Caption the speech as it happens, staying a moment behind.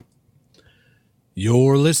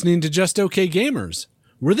You're listening to Just Okay Gamers,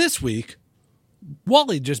 where this week,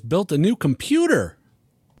 Wally just built a new computer.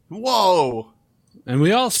 Whoa! And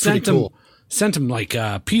we all sent him like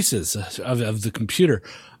pieces of the computer.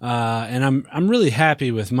 And I'm really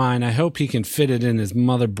happy with mine. I hope he can fit it in his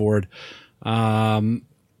motherboard.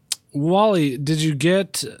 Wally, did you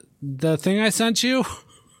get the thing I sent you?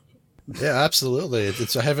 Yeah, absolutely.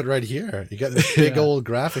 I have it right here. You got this big old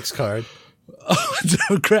graphics card. Oh, it's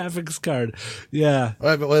a graphics card. Yeah. All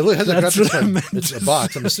right, but it has a graphics card. It's a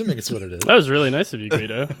box. I'm assuming it's what it is. That was really nice of you,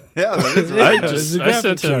 Guido. Yeah, that is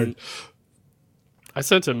right. I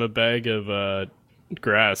sent him a bag of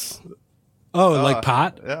grass. Oh, like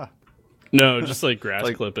pot? Yeah. No, just like grass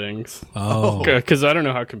clippings. Oh. Because I don't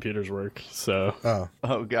know how computers work. So.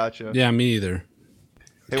 Oh, gotcha. Yeah, me either.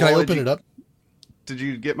 Hey, Can I open it up? Did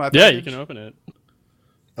you get my package? Yeah, you can open it.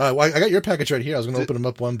 Well, I got your package right here. I was going to open them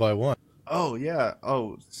up one by one. Oh, yeah.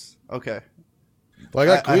 Oh, okay. Well,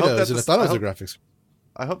 I got Guido's, and I thought it was a graphics.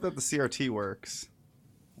 I hope that the CRT works.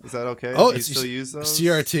 Is that okay? Oh, Do you still use those?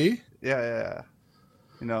 CRT? Yeah.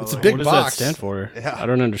 You know, it's a big what box. What does that stand for? Yeah. I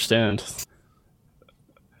don't understand.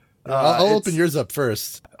 I'll open yours up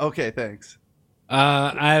first. Okay, thanks.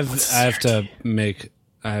 I have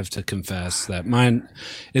to confess that mine,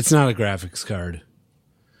 it's not a graphics card.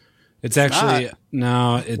 It's actually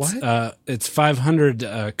it's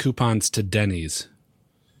 500 coupons to Denny's.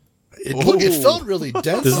 It felt really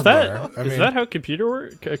dense. Is that how computer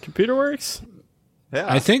works? Yeah,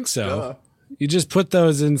 I think so. You just put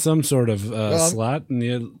those in some sort of slot and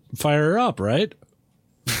you fire her up, right?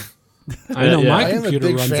 I know my computer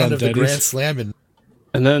runs on Denny's. I am a big fan of the Grand Slam.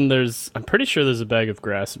 And then I'm pretty sure there's a bag of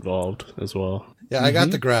grass involved as well. Yeah, I got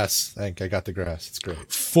the grass. I got the grass. It's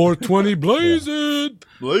great. 420 blazing.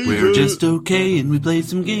 We're just okay and we play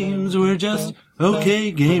some games. We're just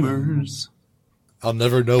okay gamers. I'll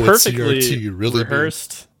never know what CRT really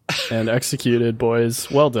rehearsed and executed,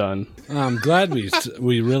 boys. Well done. I'm glad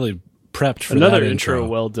we really prepped for another that intro.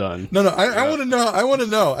 Well done. No, I want to know. I want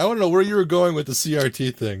to know where you were going with the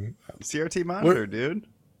CRT thing. CRT monitor, dude.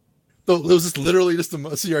 So was this literally just a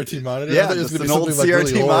CRT monitor? Yeah, it's an old CRT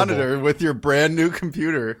really monitor with your brand new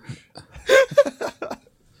computer.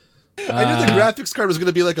 I knew the graphics card was going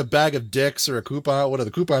to be like a bag of dicks or a coupon. Whatever,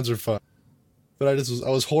 the coupons are fun. But I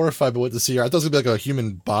was horrified by what the CRT. I thought it was going to be like a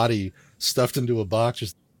human body stuffed into a box.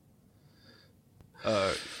 Just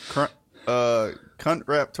cunt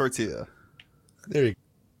wrap tortilla. There you go.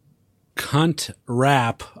 Cunt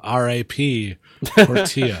wrap RAP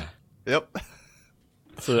tortilla. Yep.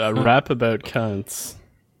 So a rap about cunts.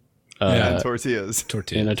 And tortillas.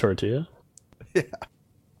 In a tortilla? Yeah.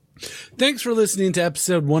 Thanks for listening to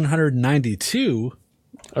episode 192.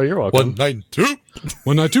 Oh, you're welcome.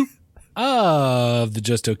 192 of the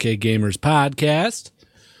Just Okay Gamers podcast.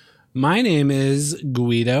 My name is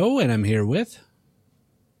Guido, and I'm here with...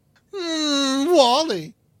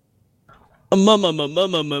 Wally.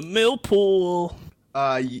 Millpool.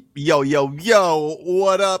 Yo,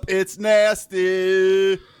 what up? It's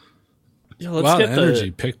nasty. Yo, let's get the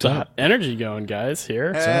energy picked up. Energy going, guys.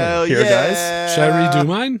 Here. Hell here, yeah. guys. Should I redo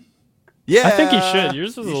mine? Yeah. I think you should.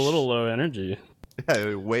 Yours was a little low energy.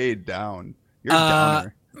 Yeah, way down. You're a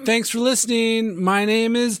downer. Thanks for listening. My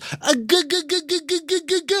name is Guido.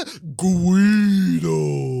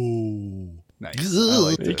 Nice. I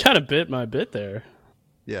liked You it. kind of bit my bit there.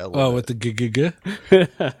 Yeah. With the g.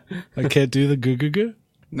 I can't do the g.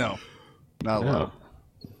 No. Not allowed.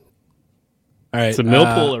 All right. It's a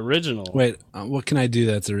Millpool original. Wait, what can I do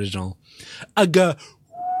that's original?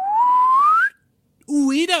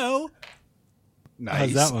 Guido. Nice.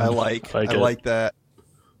 How's that one? I like that.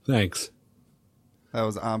 Thanks. That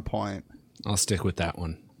was on point. I'll stick with that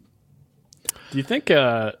one. Do you think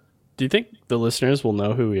the listeners will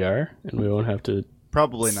know who we are and we won't have to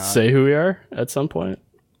Probably not. say who we are at some point?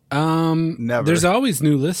 Never. There's always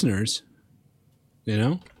new listeners. You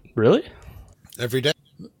know? Really? Every day.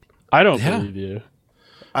 I don't Yeah. believe you.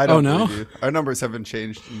 I don't no? believe you. Our numbers haven't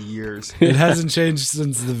changed in years. It hasn't changed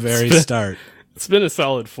since the very start. It's been a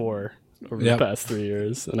solid 4 over Yep. the past 3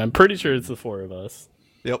 years, and I'm pretty sure it's the 4 of us.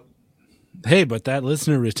 Yep. Hey, but that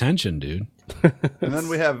listener retention, dude. And then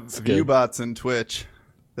we have ViewBots and Twitch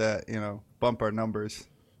that, bump our numbers.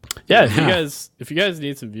 Yeah, Yeah. if you guys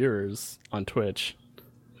need some viewers on Twitch,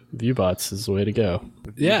 ViewBots is the way to go.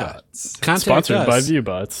 Yeah. ViewBots. Contact Sponsored us. by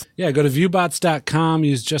ViewBots. Yeah, go to viewbots.com.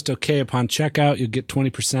 Use just okay upon checkout. You'll get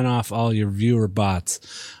 20% off all your viewer bots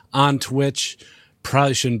on Twitch.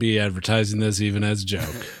 Probably shouldn't be advertising this even as a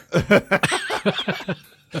joke.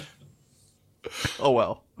 Oh,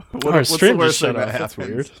 well. Our stream the worst just shut thing off. that That's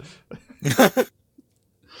happens? weird.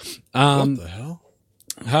 What the hell?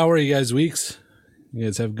 How are you guys' weeks? You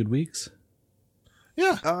guys have good weeks?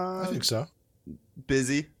 Yeah, I think so.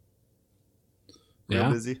 Busy. Real Yeah.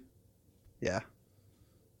 busy. Yeah.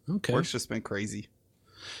 Okay. Work's just been crazy.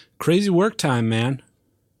 Crazy work time, man.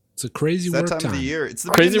 It's a crazy It's that work time time. of the year. It's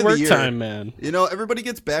the Crazy beginning of work the year. time, man. You know, everybody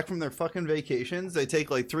gets back from their fucking vacations. They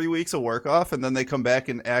take like 3 weeks of work off, and then they come back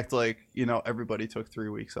and act like, you know, everybody took 3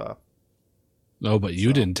 weeks off. Oh, but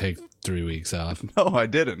you didn't take 3 weeks off. No, I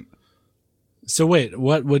didn't. So wait,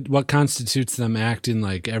 what constitutes them acting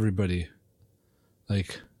like everybody?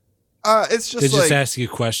 Like It's just they just like ask you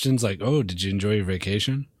questions like, "Oh, did you enjoy your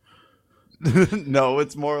vacation?" no,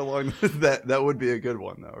 it's more along that. That would be a good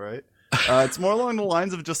one though, right? It's more along the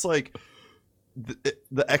lines of just like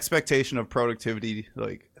the expectation of productivity,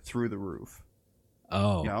 like through the roof.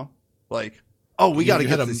 Oh, You know, like, oh, we got to You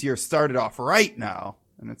get had this year started off right now,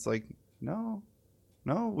 and it's like, no,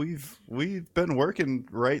 we've been working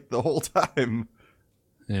right the whole time.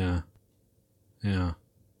 yeah.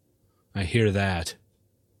 I hear that.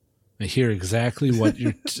 I hear exactly what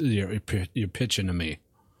you're pitching to me.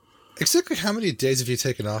 Exactly how many days have you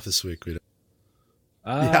taken off this week, Guido?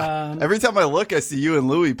 Yeah. Every time I look, I see you and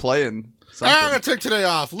Louie playing I'm something. gonna take today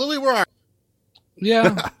off. Louis, where are you?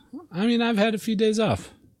 Yeah, I mean, I've had a few days off.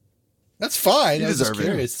 That's fine. You I was just deserve it.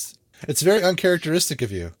 curious. It's very uncharacteristic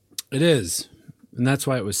of you. It is, and that's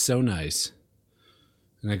why it was so nice.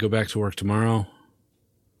 And I go back to work tomorrow,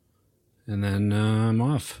 and then I'm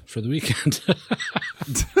off for the weekend.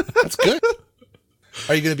 That's good.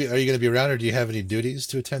 Are you gonna be around, or do you have any duties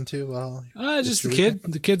to attend to? Well, Just the your kid.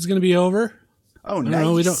 The kid's gonna be over. Oh, I nice. don't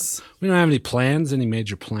know, we don't have any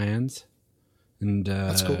major plans, and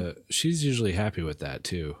That's cool. she's usually happy with that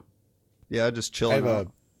too. Yeah, just I chilling have a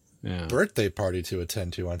out. Yeah. birthday party to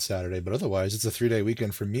attend to on Saturday, but otherwise, it's a 3-day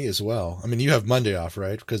weekend for me as well. I mean, you have Monday off,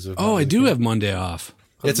 right? Because of Oh, I do have Monday off.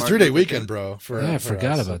 It's a Martin 3-day Luther weekend, King. bro. Yeah, I for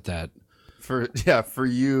forgot us. about that. For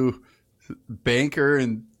you, banker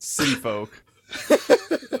and city folk.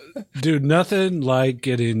 Dude, nothing like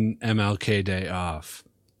getting MLK Day off,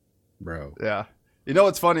 bro. Yeah. You know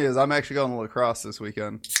what's funny is I'm actually going to lacrosse this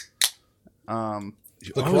weekend. Lacrosse,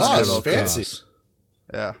 Always good fancy. lacrosse.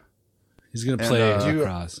 Yeah. He's gonna And, play do you-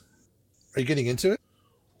 lacrosse. Are you getting into it?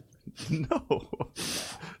 No.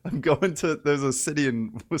 I'm going to. There's a city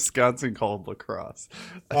in Wisconsin called La Crosse.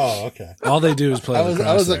 Oh, okay. All they do is play I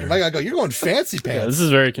lacrosse. was like, there. my God, you're going fancy Yeah, pants. this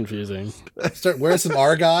is very confusing. Start wearing some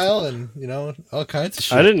Argyle and all kinds of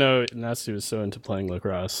shit. I didn't know Nasty was so into playing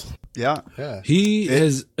lacrosse. Yeah. Yeah. He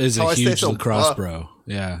is how a I stay huge so lacrosse buff. bro.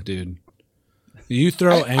 Yeah, dude. You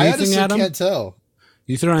throw I anything honestly at him. can't tell.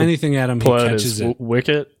 You throw anything at him, he Pull out catches his it.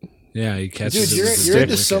 wicket. Yeah, he catches Dude, it. you're with his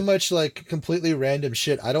into stick so wicket. much like completely random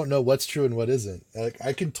shit. I don't know what's true and what isn't. Like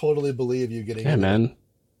I can totally believe you getting Yeah, into it. man.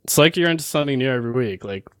 It's like you're into something new every week.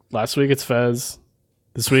 Like last week it's Fez.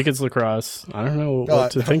 This week it's lacrosse. I don't know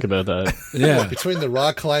what to think about that. Yeah, Between the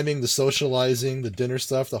rock climbing, the socializing, the dinner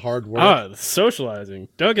stuff, the hard work. The socializing.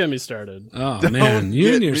 Don't get me started. Oh man,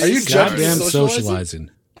 you and your Are you judging goddamn socializing?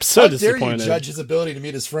 socializing. So How dare you disappointed. judge his ability to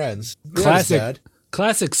meet his friends? You're Classic, not his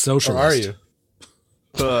classic dad. socialist. Or are you?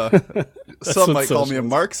 Some what might call me a socialist-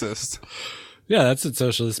 Marxist. Yeah, that's what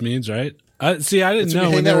socialist means, right? I didn't It's when know you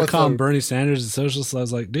when hang they out were with calling the- Bernie Sanders a socialist. I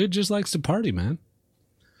was like, dude, just likes to party, man.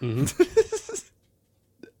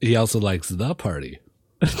 He also likes the party.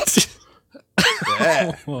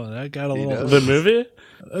 Yeah. Oh, that got a He little. does. The movie?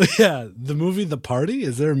 Yeah, the movie The Party.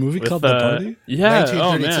 Is there a movie With, called The Party? Yeah. Oh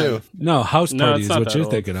 1932. man. No, House No, Party it's is not what that you're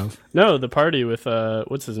old. thinking of. No, The Party with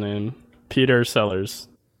what's his name? Peter Sellers.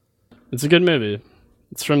 It's a good movie.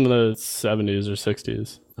 It's from the 70s or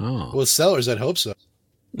 60s. Oh, Well, Sellers, I'd hope so.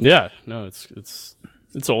 Yeah, no, it's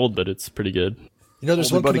old, but it's pretty good. You know, there's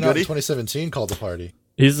Oldie one buddy coming out in goodie? 2017 called The Party.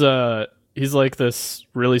 He's like this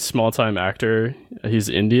really small time actor. He's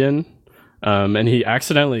Indian, and he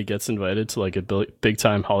accidentally gets invited to like a big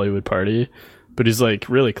time Hollywood party, but he's like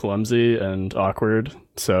really clumsy and awkward,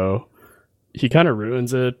 so he kind of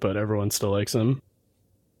ruins it. But everyone still likes him.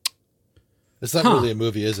 It's not really a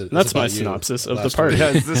movie, is it? It's That's my about you synopsis of the last party. week. Yeah,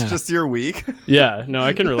 is this just your week? Yeah, no,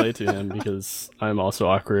 I can relate to him because I'm also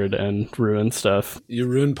awkward and ruin stuff. you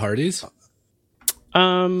ruin parties?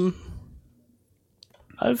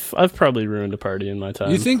 I've probably ruined a party in my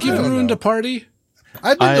time. You think you've I don't ruined know. a party?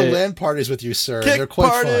 I've been to I- LAN parties with you, sir. and Kick they're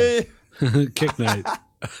quite fun. party. Kick night.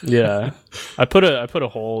 Yeah, I put a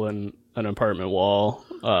hole in an apartment wall.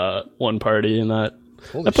 One party, and that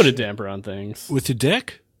Holy I put a shit. damper on things. With your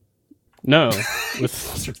dick? No, with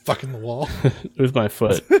Start fucking the wall. with my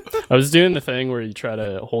foot. I was doing the thing where you try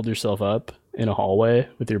to hold yourself up in a hallway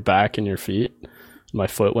with your back and your feet. My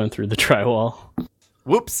foot went through the drywall.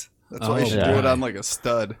 Whoops. That's why you should Oh, do it boy. on like a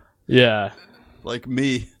stud. Yeah, Like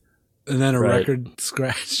me. and then a Right. record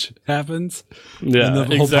scratch happens, Yeah, and the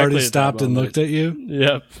whole exactly party at that stopped and moment. looked at you,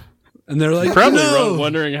 Yep. and they're like, Probably no!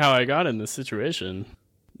 wondering how I got in this situation.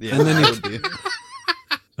 Yeah, And then that would be.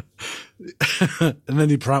 And then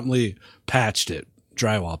he promptly patched it,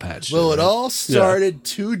 drywall patched Well, it. it right? all started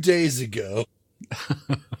 2 days ago.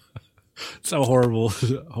 It's a horrible,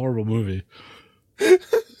 horrible movie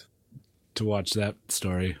to watch that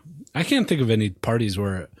story. I can't think of any parties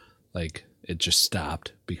where like it just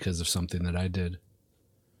stopped because of something that I did.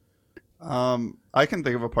 I can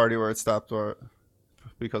think of a party where it stopped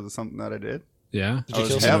because of something that I did. Yeah, Did you kill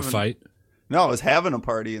was in a someone? fight. No, I was having a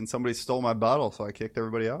party and somebody stole my bottle, so I kicked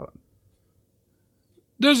everybody out.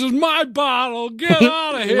 This is my bottle. Get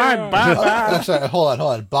out of here, I'm sorry, hold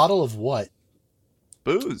on. Bottle of what?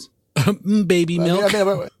 Booze. baby milk.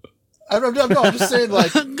 I'm just saying,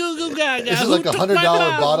 like, Goo goo gaga. this is like Who $100 took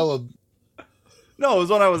my bottle of. No, it was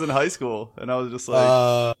when I was in high school, and I was just like,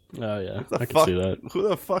 Oh yeah, the I can fuck? see that. Who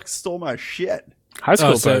the fuck stole my shit? High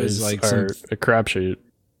school so it parties was like are some- a crapshoot.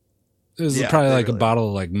 It was Yeah, probably like a literally. bottle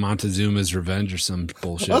of like Montezuma's Revenge or some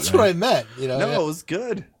bullshit. That's right? what I meant. You know, No, it was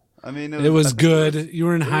good. I mean, It was I think good. You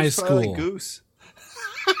were in it was high probably school. like Goose.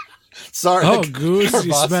 Sorry. Oh, Goose!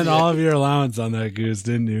 You Carbossier. spent all of your allowance on that Goose,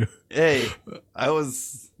 didn't you? Hey, I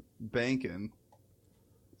was banking.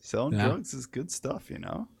 Selling Yeah. drugs is good stuff, you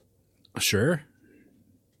know. Sure.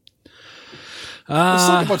 Let's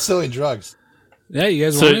talk about selling drugs. Yeah, you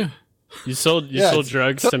guys So- want to? You sold Yeah, sold it's-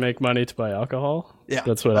 drugs to make money to buy alcohol. Yeah,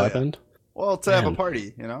 That's what Oh, yeah. happened. Well, to have a Man.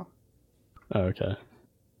 party, you know. Oh, okay.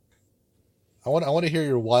 I want to hear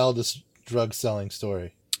your wildest drug selling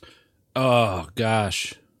story. Oh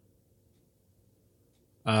gosh.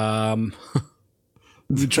 Let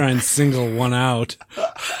me try and single one out.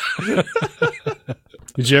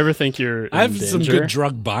 Did you ever think you're in I have danger? some good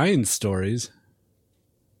drug buying stories.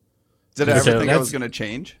 Did I Okay, ever think I that's- was going to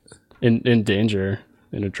change? in danger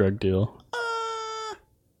in a drug deal?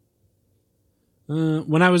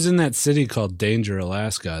 When I was in that city called Danger,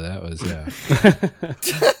 Alaska, that was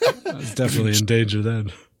I was definitely in danger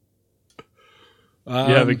then. You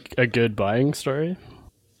have Um, a good buying story?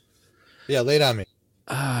 Yeah, lay it on me.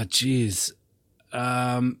 Geez.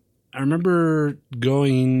 I remember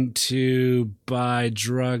going to buy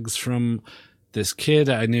drugs from this kid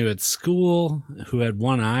I knew at school who had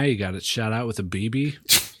one eye. He got it shot out with a BB.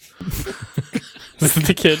 Was it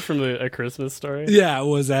the kid from A Christmas Story? Yeah, it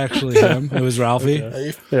was actually him. It was Ralphie.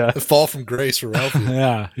 Hey, Yeah. fall from grace for Ralphie.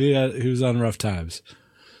 Yeah, he was on rough times.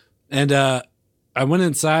 And I went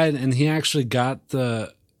inside and he actually got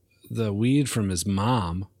the weed from his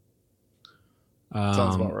mom.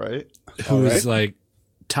 Sounds about right. Who was Alright. like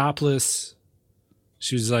topless.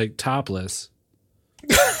 She was like topless.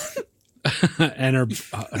 And her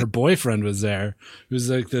boyfriend was there. He was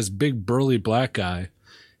like this big burly black guy.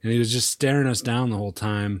 And he was just staring us down the whole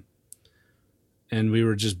time. And we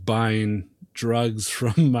were just buying drugs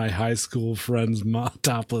from my high school friend's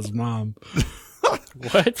topless mom.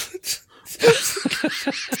 What?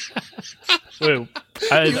 Wait,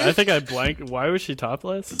 I think I blanked. Why was she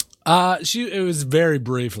topless? It was very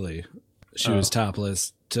briefly. She was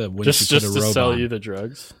topless to when Just she put a to robe sell on. you the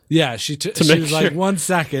drugs? Yeah, she To she make was like sure. 1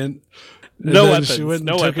 second. And No then weapons, She went and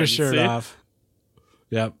no took her weapons, shirt see? off.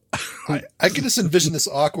 Yep. I can just envision this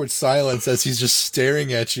awkward silence as he's just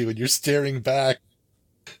staring at you and you're staring back.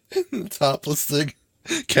 The topless thing.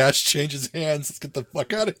 Cash changes hands. Let's get the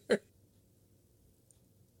fuck out of here.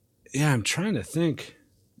 Yeah, I'm trying to think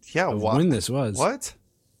Yeah, of what? when this was. What?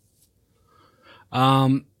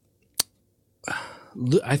 I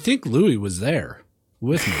think Louis was there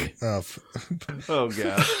with me. Oh, Oh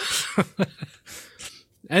god.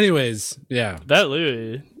 Anyways, yeah, That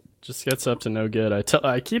Louis just gets up to no good.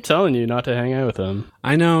 I keep telling you not to hang out with him.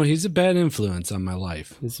 I know he's a bad influence on my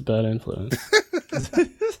life. He's a bad influence.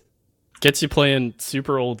 Gets you playing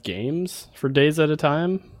super old games for days at a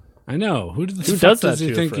time. I know. Who Who fuck does does that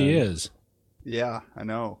he to a think he friend? is? Yeah, I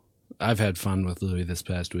know. I've had fun with Louis this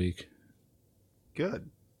past week. Good.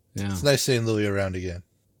 Yeah. it's nice seeing Louis around again.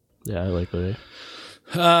 Yeah, I like Louis.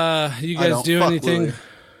 You I guys don't do fuck anything Louis.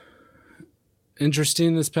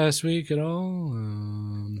 interesting this past week at all?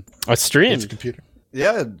 I It's streamed. computer.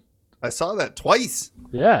 Yeah, I saw that twice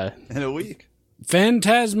Yeah, in a week.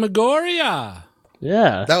 Phantasmagoria.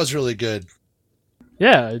 yeah, That was really good.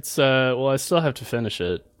 yeah. It's well, I still have to finish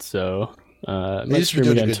it, so I They might used to be stream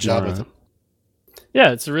doing a again good job with tomorrow.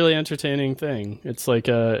 Yeah, it's a really entertaining thing. It's like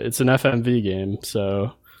it's an FMV game,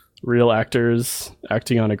 so real actors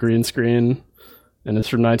acting on a green screen, and it's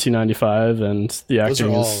from 1995, and the Those are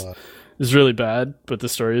acting all. is really bad, but the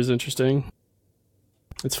story is interesting.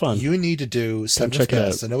 It's fun. You need to do Seventh check it out.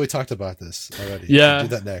 Guest. I know we talked about this already. Yeah. Do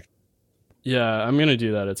that next. Yeah, I'm gonna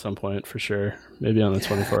do that at some point for sure. Maybe on the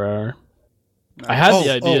 24-hour. I had the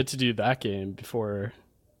idea to do that game before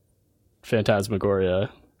Phantasmagoria,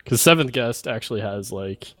 because Seventh Guest actually has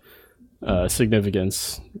like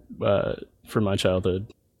significance for my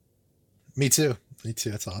childhood. Me too.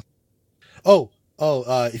 That's awesome.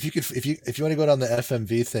 If you want to go down the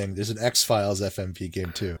FMV thing, there's an X-Files FMV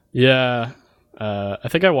game too. Yeah, I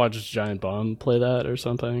think I watched Giant Bomb play that or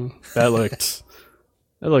something. That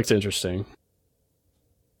looked interesting.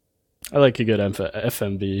 I like a good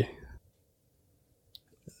FMV.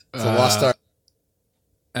 It's a Lost Ark.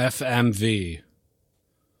 FMV.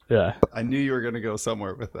 Yeah. I knew you were going to go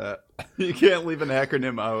somewhere with that. You can't leave an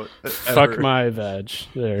acronym out. Fuck my veg.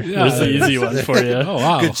 There. Yeah. There's the easy one for you. Oh,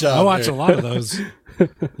 wow. Good job, I watch there. a lot of those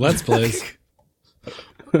Let's Plays.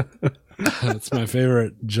 That's my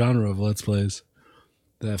favorite genre of Let's Plays.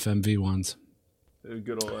 The FMV ones.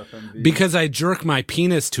 Good old FMV. Because I jerk my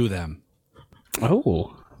penis to them.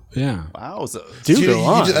 Oh. Yeah. Wow. Do go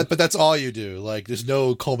on. But that's all you do. Like, there's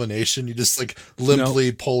no culmination. You just like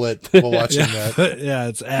limply pull it while watching that. Yeah,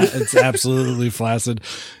 it's absolutely flaccid.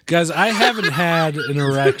 Guys, I haven't had an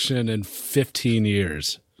erection in 15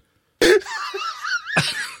 years.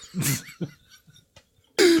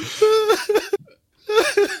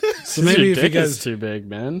 So maybe Your if you dick guys, is too big,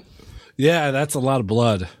 man. yeah, that's a lot of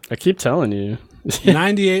blood. I keep telling you.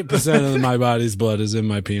 98% of my body's blood is in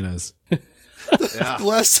my penis. Yeah. The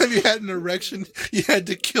last time you had an erection, you had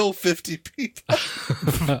to kill 50 people.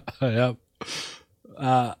 Yep.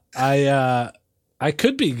 I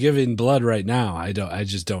could be giving blood right now. I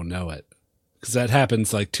just don't know it because that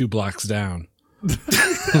happens like 2 blocks down.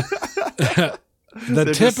 The They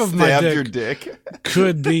tip just of my stabbed dick your dick.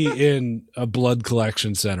 could be in a blood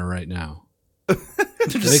collection center right now. They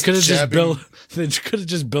could have just jabbing- built. They could have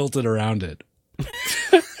just built it around it.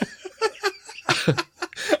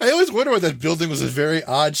 I always wonder why that building was a very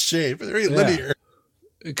odd shape, very linear.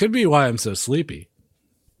 It could be why I'm so sleepy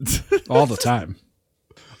all the time.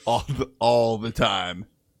 All the time.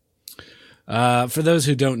 For those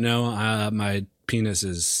who don't know, my penis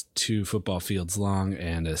is 2 football fields long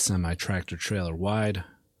and a semi-tractor trailer wide.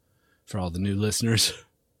 For all the new listeners,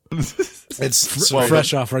 It's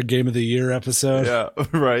fresh off our Game of the Year episode. Yeah,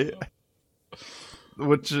 right.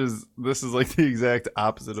 This is like the exact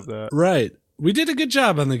opposite of that. Right. We did a good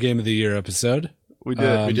job on the Game of the Year episode. We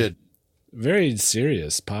did. we did. Very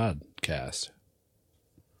serious podcast.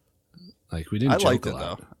 Like we didn't I joke liked a it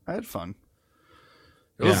lot. though. I had fun.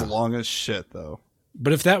 It was Yeah. long as shit though.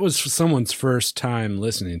 But if that was someone's first time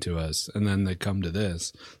listening to us and then they come to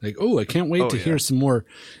this, like, oh, I can't wait to hear some more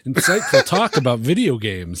insightful talk about video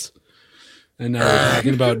games. And now we're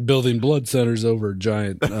talking about building blood centers over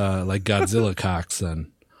giant, like Godzilla cocks,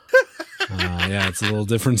 then. Yeah, it's a little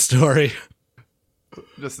different story.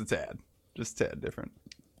 Just a tad different.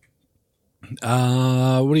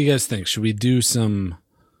 What do you guys think? Should we do some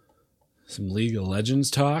League of Legends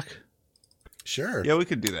talk? Sure. Yeah, we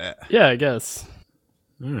could do that. Yeah, I guess.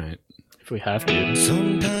 All right. If we have to.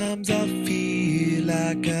 Sometimes I feel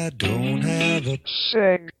like I don't have a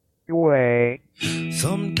Segue.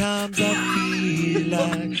 Sometimes I feel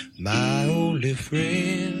like my only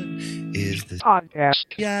friend is the Podcast.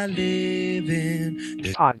 I live in.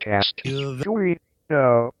 The Podcast. you're We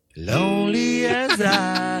know. lonely as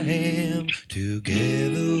I am,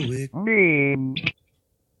 together with Me.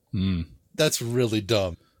 That's really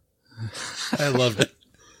dumb. I love it.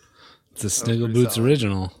 It's a Sniggle pretty Boots solid.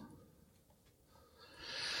 original.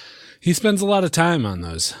 He spends a lot of time on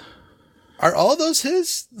those. Are all those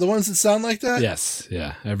his? The ones that sound like that? Yes,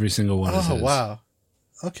 yeah, every single one is Oh, his. wow.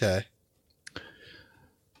 Okay.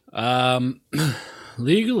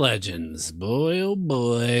 League of Legends, boy, oh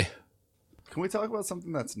boy. Can we talk about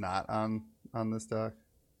something that's not on this doc?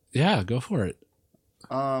 Yeah, go for it.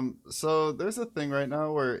 So there's a thing right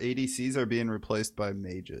now where ADCs are being replaced by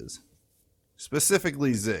mages,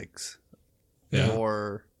 specifically Ziggs Yeah.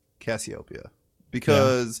 or Cassiopeia,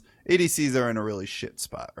 because ADCs are in a really shit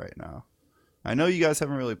spot right now. I know you guys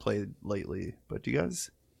haven't really played lately, but do you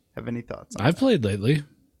guys have any thoughts on I've that? played lately.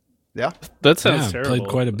 Yeah, That Yeah, sounds I've terrible. played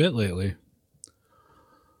quite a bit lately.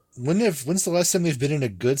 When's the last time they've been in a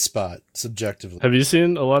good spot, subjectively? Have you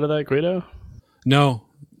seen a lot of that, Guido? No,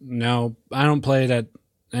 I don't play it at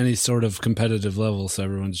any sort of competitive level, so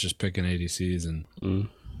everyone's just picking ADCs and.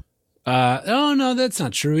 Oh no, that's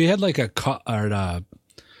not true. We had like a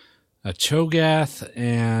Cho'Gath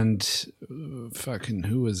and fucking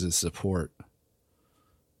who was his support?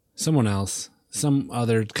 Someone else, some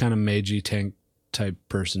other kind of magey tank type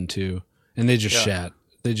person too, and they just shat.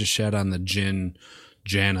 They just shat on the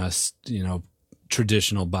Janus,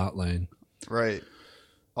 traditional bot lane. right.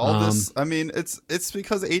 All this, I mean, it's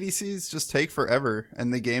because ADCs just take forever,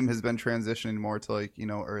 and the game has been transitioning more to like, you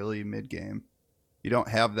know, early mid game. You don't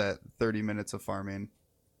have that 30 minutes of farming.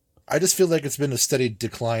 I just feel like it's been a steady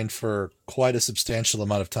decline for quite a substantial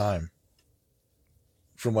amount of time.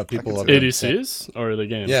 From what people have been saying. ADCs or the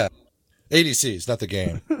game? Yeah. ADCs, not the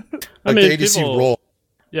game. I mean, the ADC people, role.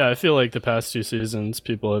 Yeah, I feel like the past 2 seasons,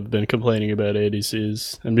 people have been complaining about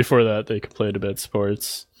ADCs, and before that, they complained about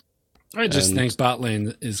sports. I just And- think bot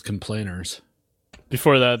lane is complainers.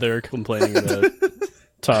 Before that, they were complaining about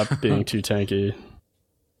top being too tanky.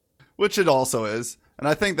 Which it also is. And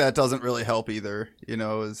I think that doesn't really help either, you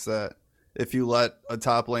know, is that if you let a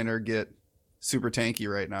top laner get super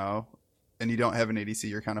tanky right now and you don't have an ADC,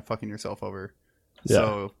 you're kind of fucking yourself over. Yeah.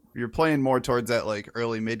 So you're playing more towards that like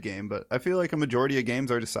early mid game, but I feel like a majority of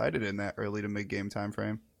games are decided in that early to mid game time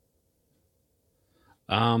frame.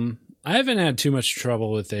 I haven't had too much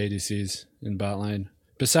trouble with the ADCs in bot lane.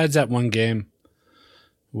 Besides that one game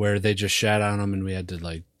where they just shat on them and we had to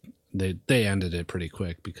like they ended it pretty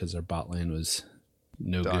quick because our bot lane was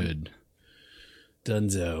no Done. good.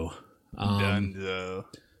 Dunzo. Dunzo.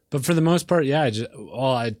 But for the most part, yeah,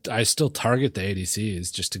 I still target the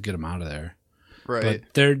ADCs just to get them out of there. Right.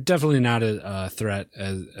 But they're definitely not a threat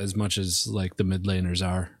as much as like the mid laners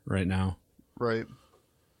are right now. Right.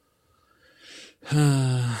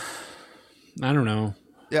 I don't know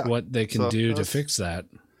Yeah. what they can So do to that's- fix that.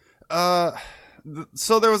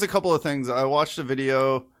 So there was a couple of things. I watched a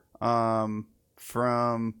video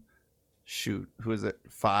from who is it?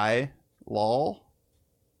 Lol.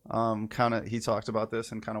 He talked about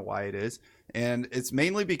this and kind of why it is. And it's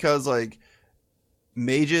mainly because like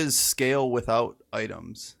mages scale without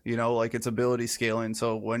items, you know, like it's ability scaling.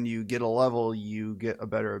 So when you get a level, you get a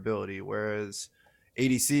better ability. Whereas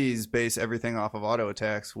ADCs base everything off of auto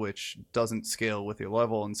attacks, which doesn't scale with your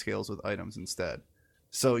level and scales with items instead.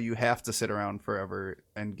 So you have to sit around forever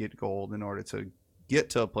and get gold in order to get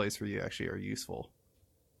to a place where you actually are useful.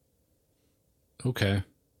 Okay.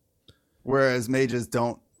 Whereas mages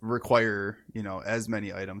don't require, you know, as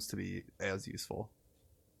many items to be as useful.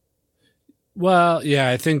 Well, yeah,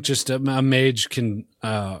 I think just a mage can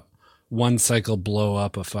one cycle blow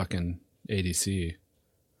up a fucking ADC.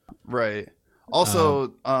 Right. Also,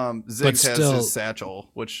 Ziggs has still- his satchel,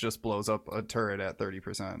 which just blows up a turret at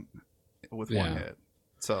 30% with one Yeah. hit.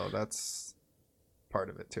 So that's part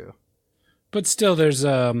of it too. But still, there's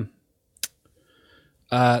the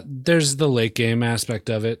late game aspect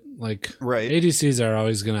of it. Like Right. ADCs are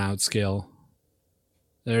always going to outscale.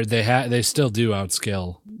 They still do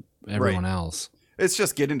outscale everyone else. It's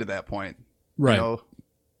just getting to that point. Right. You know,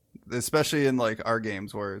 especially in like our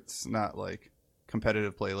games where it's not like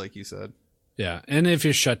competitive play, like you said. Yeah, and if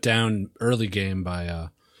you're shut down early game by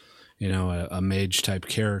a mage type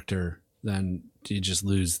character, then you just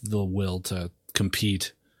lose the will to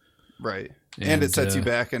compete. Right. And it sets you uh,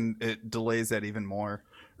 back and it delays that even more.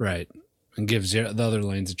 Right. And gives the other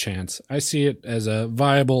lanes a chance. I see it as a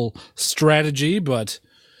viable strategy, but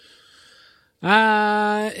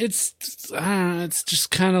it's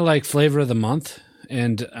just kind of like flavor of the month,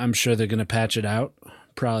 and I'm sure they're going to patch it out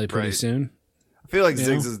probably pretty Right. soon. I feel like You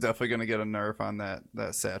Ziggs know? is definitely going to get a nerf on that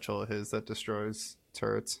satchel of his that destroys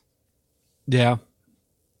turrets. Yeah.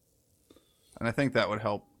 And I think that would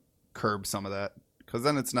help curb some of that. Because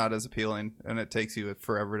then it's not as appealing and it takes you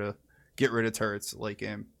forever to get rid of turrets late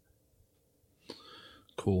game.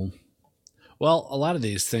 Cool. Well, a lot of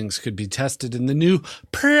these things could be tested in the new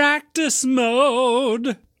practice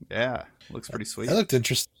mode. Yeah. Looks pretty sweet. That looked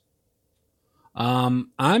interesting.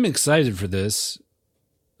 I'm excited for this,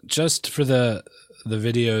 just for the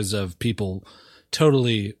videos of people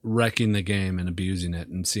totally wrecking the game and abusing it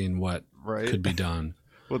and seeing what Right. could be done.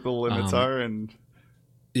 What the limits are and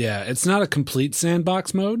Yeah, it's not a complete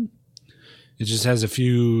sandbox mode. It just has a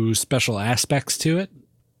few special aspects to it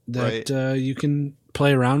that you can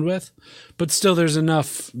play around with. But still, there's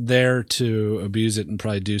enough there to abuse it and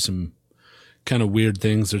probably do some kind of weird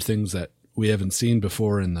things or things that we haven't seen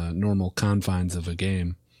before in the normal confines of a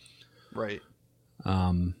game. right.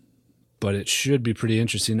 But it should be pretty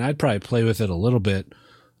interesting. I'd probably play with it a little bit,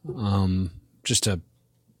 just to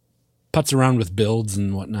putz around with builds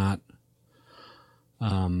and whatnot.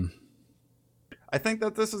 I think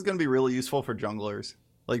that this is going to be really useful for junglers,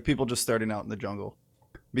 like people just starting out in the jungle,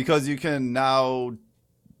 because you can now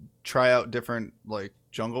try out different like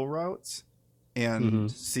jungle routes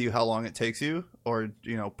and see how long it takes you, or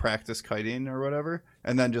you know, practice kiting or whatever,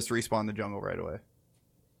 and then just respawn the jungle right away.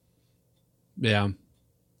 Yeah.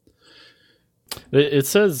 It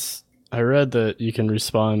says, I read that you can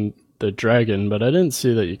respawn the dragon, but I didn't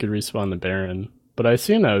see that you could respawn the baron. but I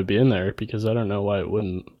assume that would be in there because I don't know why it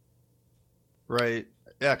wouldn't. Right.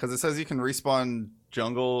 Yeah, because it says you can respawn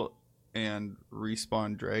jungle and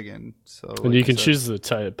respawn dragon. So And you can choose the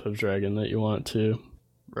type of dragon that you want to.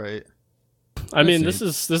 Right. I mean, neat.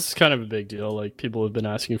 this is kind of a big deal. Like, people have been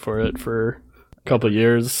asking for it for a couple of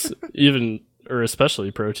years, even or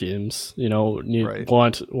especially pro teams. You know, Right.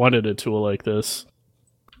 wanted a tool like this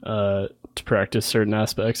to practice certain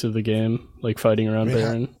aspects of the game, like fighting around Yeah.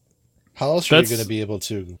 Baron. How else are you That's- going to be able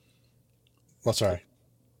to? Well, sorry.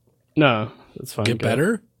 No, that's fine. Get go.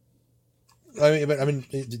 better? I mean,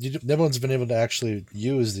 no one's been able to actually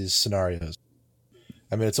use these scenarios.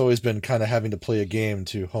 I mean, it's always been kind of having to play a game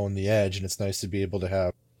to hone the edge, and it's nice to be able to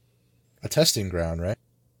have a testing ground, right?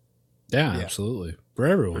 Yeah, Yeah. absolutely. For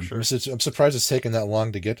everyone. For sure. I'm surprised it's taken that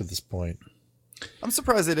long to get to this point. I'm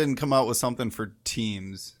surprised they didn't come out with something for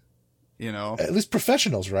teams. You know. At least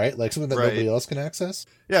professionals, right? Like something that Right. nobody else can access.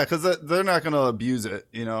 Yeah, because they're not going to abuse it.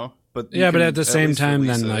 You know. But you Yeah, but can at the same least time,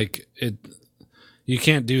 release then it. like you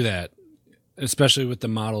can't do that, especially with the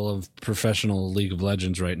model of professional League of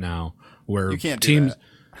Legends right now, where You can't do teams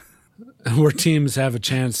where teams have a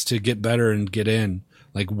chance to get better and get in,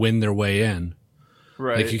 like win their way in.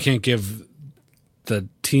 right. Like you can't give the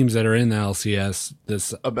teams that are in the LCS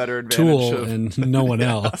this a better advantage tool of, and no one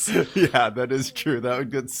else. Yeah, that is true. That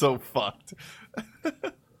would get so fucked.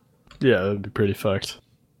 Yeah, that would be pretty fucked.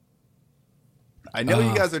 I know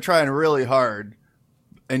you guys are trying really hard,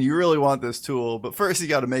 and you really want this tool, but first you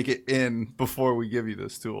got to make it in before we give you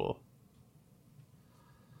this tool.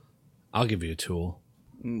 I'll give you a tool.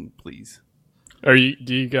 Please. Do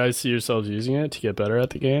you guys see yourselves using it to get better at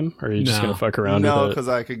the game, or are you just No. gonna fuck around No, with it? because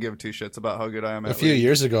I could give two shits about how good I am at A few League.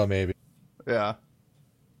 years ago, maybe. Yeah.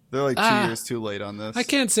 They're like 2 Ah. years too late on this. I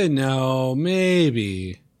can't say no.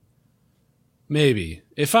 Maybe.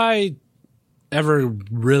 If I ever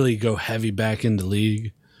really go heavy back into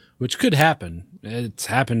League, which could happen. It's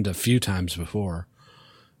happened a few times before.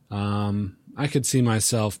 I could see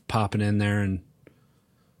myself popping in there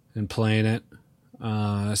and playing it,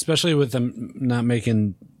 especially with them not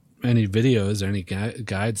making any videos or any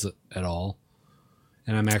guides at all.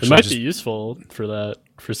 And I'm It actually might just, be useful for that,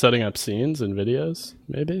 for setting up scenes and videos,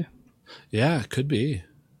 maybe. yeah, it could be.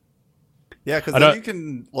 Yeah, because I then don't- you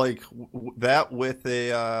can, like, that with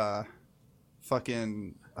a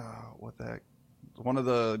fucking, one of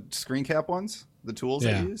the screen cap ones, the tools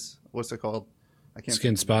Yeah. they use. What's it called? I can't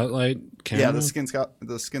Skin think of it. Spotlight camera. Yeah,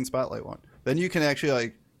 the skin spotlight one. Then you can actually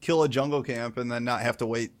like kill a jungle camp and then not have to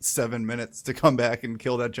wait 7 minutes to come back and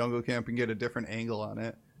kill that jungle camp and get a different angle on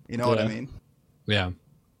it. You know what I Yeah. mean? Yeah.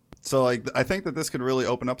 So like I think that this could really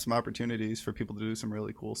open up some opportunities for people to do some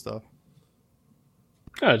really cool stuff.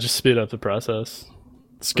 Yeah, just speed up the process.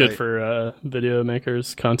 It's good Right. for video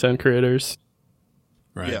makers, content creators.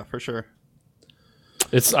 Right. Yeah, for sure.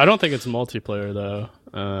 I don't think it's multiplayer though,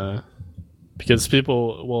 because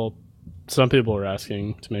some people are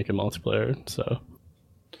asking to make it multiplayer. So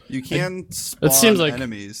You can spawn seems like-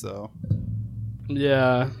 enemies though.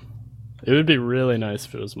 yeah, it would be really nice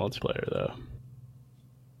if it was multiplayer though.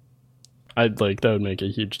 That would make a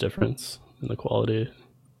huge difference in the quality.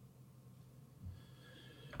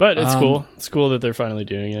 But it's cool. It's cool that they're finally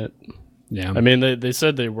doing it. Yeah. I mean, they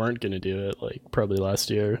said they weren't going to do it like probably last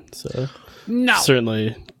year, so no.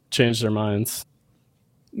 certainly changed their minds.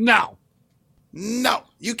 No. No,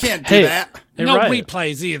 you can't do Hey. that. Hey, no Riot.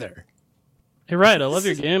 replays either. Hey, Riot, I love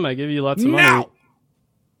your game. I give you lots of money.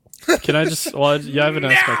 No. Can I just? Well, you haven't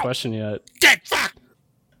asked my question yet. Get fucked.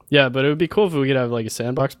 Yeah, but it would be cool if we could have like a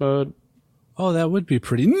sandbox mode. Oh, that would be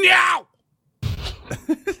pretty. No.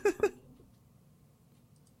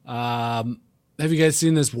 Have you guys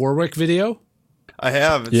seen this Warwick video? I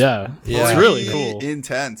have. It's Yeah, Yeah. it's really cool.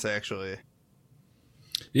 Intense, actually.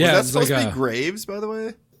 Yeah, Was that it's supposed like to a, be Graves, by the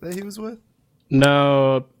way, that he was with?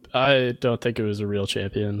 No, I don't think it was a real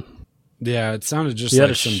champion. yeah. It sounded just He had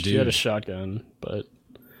like some he had a dude. shotgun, but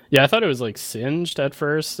yeah, I thought it was like Singed at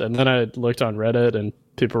first, and then I looked on Reddit, and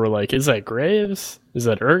people were like, "Is that Graves? Is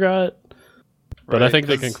that Urgot?" But I Right, think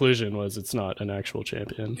the 'cause- conclusion was it's not an actual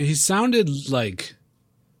champion. He sounded like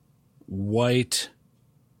white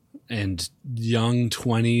and young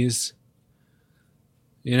 20s.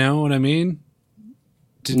 You know what I mean?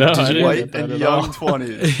 No, I didn't White get that and at young all.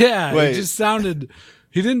 20s. Yeah, Wait. he just sounded.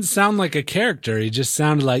 He didn't sound like a character. He just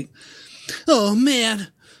sounded like, "Oh man,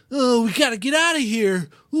 oh we gotta get out of here."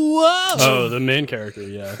 Whoa! Oh, the main character,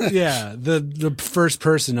 yeah. Yeah, the first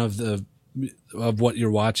person of what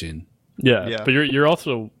you're watching. Yeah, Yeah. but you're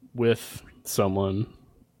also with someone,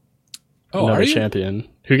 Oh, another are you? champion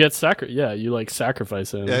who gets Yeah, you like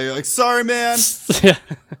sacrifice him. Yeah, you're like, sorry, man. Yeah.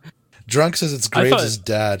 Drunk says it's I Graves' thought-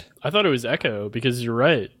 dad. I thought it was Echo because you're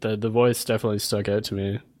right. The voice definitely stuck out to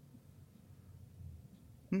me.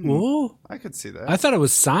 Whoa. I could see that. I thought it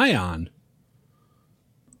was Scion.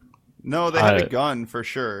 No, they had I- a gun for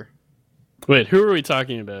sure. Wait, who are we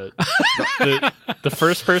talking about? the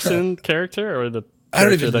first person character or the I don't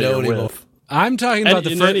character even that know you're anymore. with? I'm talking And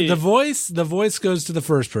about in any- the voice. The voice goes to the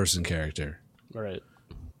first person character. All right.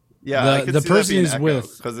 Yeah, The- I could the see person that he's being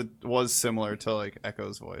with. because it was similar to like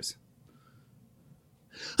Echo's voice.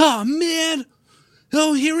 Oh man!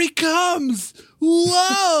 Oh, here he comes!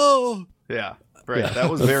 Whoa! Yeah, right. That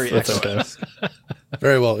was very That's Echo.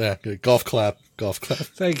 Very well, yeah. Good. Golf clap.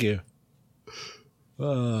 Thank you.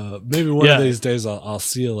 Maybe one Yeah. of these days I'll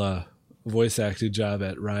seal a voice acting job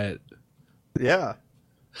at Riot. Yeah.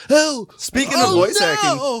 Oh, Speaking of voice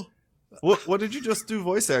acting, what did you just do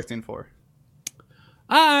voice acting for?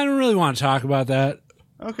 I don't really want to talk about that.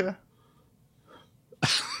 Okay.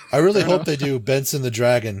 I really hope they do Benson the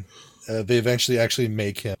Dragon. They eventually actually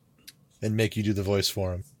make him and make you do the voice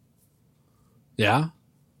for him. Yeah,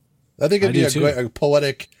 I think I it'd be do a too. great, a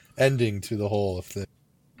poetic ending to the whole thing.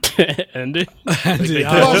 Ending. the,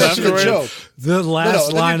 Well, that's a afterwards? joke. the last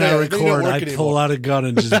No, line then I you don't record, work I pull anymore. out a gun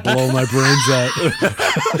and just blow my brains out.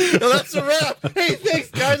 No, that's a wrap. Hey, thanks,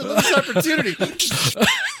 guys. I love this opportunity.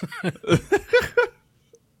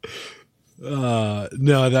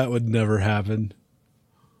 No, that would never happen.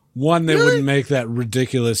 One, they wouldn't make that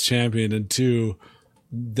ridiculous champion, and two,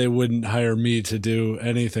 they wouldn't hire me to do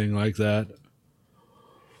anything like that.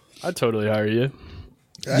 I'd totally hire you.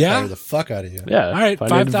 I'd Yeah? hire the fuck out of you. Yeah. All right, if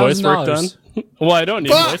I need voice work done. $5,000. Well, I don't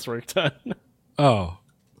need Fuck! voice work done. Oh,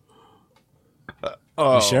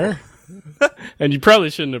 Oh, you sure? And you probably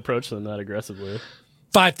shouldn't approach them that aggressively.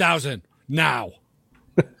 5,000 now.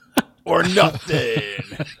 or nothing.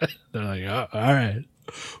 They're like, oh, all right,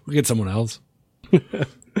 we'll get someone else.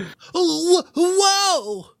 Oh,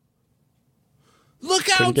 whoa! Look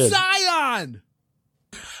out, good. Scion!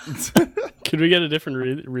 Could we get a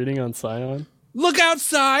different reading on Scion? Look out,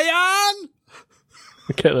 Scion!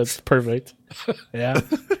 Okay, that's perfect. Yeah.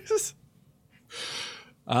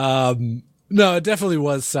 No, it definitely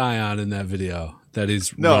was Scion in that video that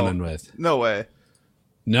he's No. running with. No way.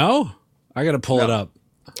 No, I gotta pull it No. up.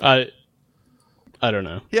 I don't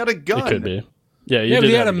know. He had a gun. It could be. Yeah, you Yeah, but did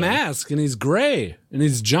he had have a gun. mask and he's gray and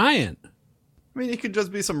he's giant. I mean, he could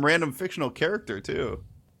just be some random fictional character too.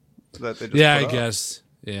 That they just Yeah, put I up. guess.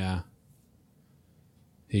 Yeah,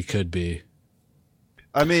 he could be.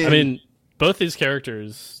 I mean, I mean, both these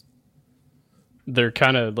characters, they're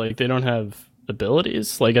kind of like they don't have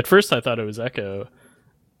abilities. Like at first, I thought it was Echo,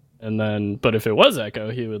 and then, but if it was Echo,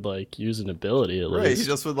 he would like use an ability at right? least. He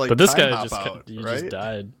just would like. but this time guy hop just out, he right? just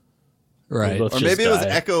died. Right. Both Or just maybe it was die.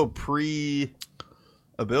 Echo pre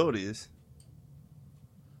abilities.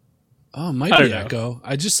 Oh, it might I be don't know. Echo.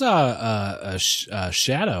 I just saw a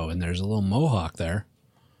shadow and there's a little mohawk there.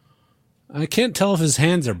 I can't tell if his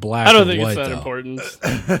hands are black I or don't think white, it's that though. important.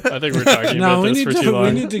 I think we're talking No, about we this need for to too long.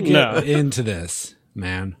 we need to get No. into this,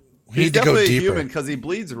 man. We He's need to go definitely deeper. human because he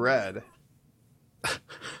bleeds red.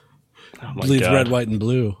 Oh my Bleeds God. red, white, and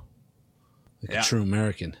blue, like Yeah. a true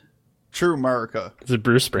American. True America. Is it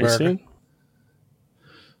Bruce Springsteen?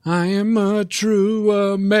 I am a true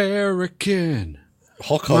American.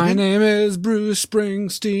 Hulk My Hogan? name is Bruce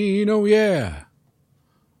Springsteen. Oh yeah,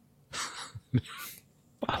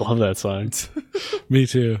 I love that song. me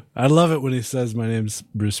too. I love it when he says my name's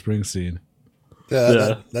Bruce Springsteen.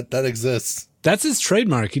 Yeah, Yeah. That exists. That's his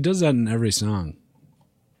trademark. He does that in every song.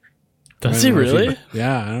 Does I he don't know if really?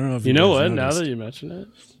 Yeah, I don't know if You know guys what? Now noticed. that you mention it,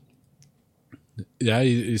 Yeah,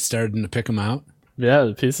 he's starting to pick them out. yeah,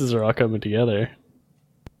 the pieces are all coming together.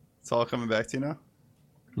 It's all coming back to you now.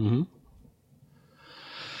 Mm-hmm.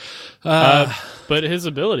 Uh, But his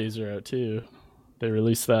abilities are out too. They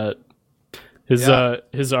released that. His Yeah.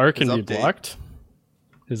 his R can His be update. blocked.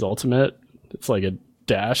 His ultimate, it's like a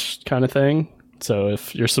dash kind of thing. So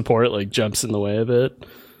if your support like jumps in the way of it,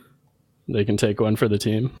 they can take one for the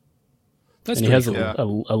team. that's And he pretty has cool.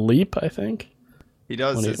 Yeah. a leap, I think, He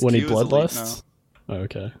does. when he, His when he Q is elite bloodlusts. now. Oh,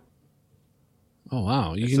 okay. Oh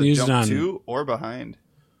wow, you It's can a use it jump on to or behind.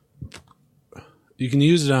 you can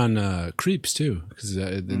use it on creeps too, because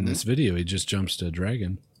in this video he just jumps to a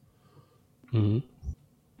dragon. And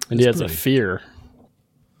he has pretty. a fear,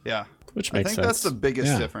 Yeah. which I makes think sense. that's the biggest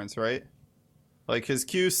Yeah. difference, right? Like his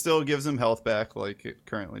Q still gives him health back like it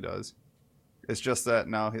currently does. It's just that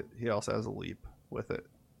now he also has a leap with it.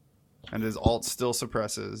 And his ult still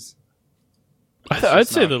suppresses. It's I'd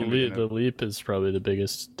just say not the convenient. leap is probably the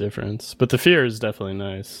biggest difference, but the fear is definitely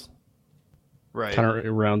nice. Right. Kind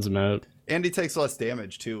of rounds him out. And he takes less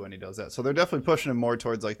damage too when he does that. So they're definitely pushing him more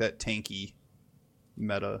towards like that tanky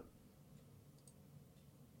meta.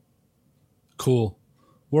 Cool.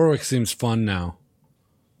 Warwick seems fun now.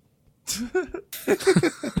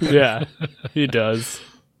 Yeah, he does.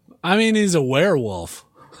 I mean, he's a werewolf.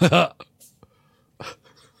 That's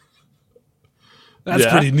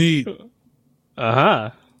Yeah. pretty neat.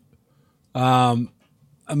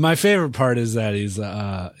 My favorite part is that he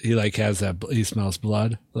has that he smells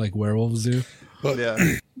blood like werewolves do. But, Yeah.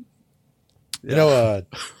 You know,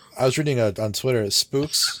 I was reading on Twitter,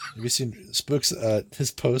 Spooks. Have you seen Spooks?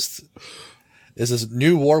 His post is this: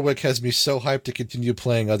 new Warwick has me so hyped to continue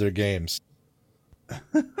playing other games.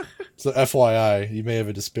 So FYI, you may have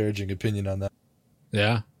a disparaging opinion on that.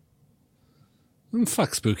 Yeah.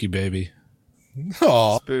 Fuck Spooky Baby.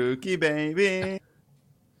 Aw. Spooky baby.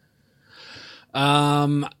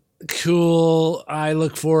 Cool. I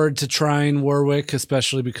look forward to trying Warwick,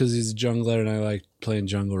 especially because he's a jungler and I like playing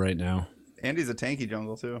jungle right now. And he's a tanky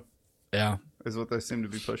jungle too, Yeah. is what they seem to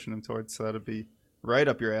be pushing him towards. So that'd be right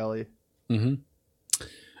up your alley. Mm-hmm.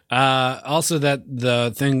 Also, that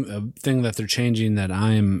the thing that they're changing that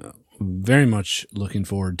I'm very much looking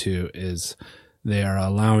forward to is they are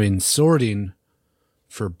allowing sorting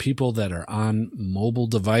for people that are on mobile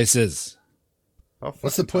devices. Oh,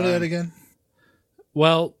 What's the point of that again?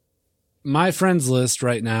 Well, my friends list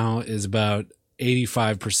right now is about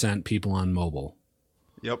 85% people on mobile.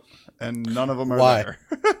 Yep. And none of them are Why? there.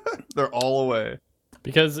 They're all away.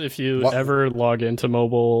 Because if you What- ever log into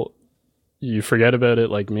mobile, you forget about it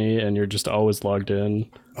like me, and you're just always logged in.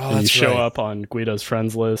 Oh, and you that's show right. up on Guido's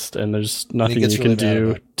friends list, and there's nothing gets you can really mad do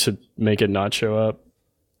about it. to make it not show up.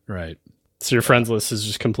 Right. So your friends list is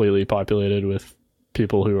just completely populated with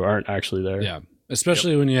people who aren't actually there. Yeah.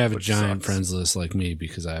 Especially when you have a Which giant sucks. friends list like me,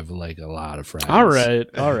 because I have like a lot of friends. All right,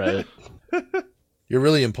 all right. You're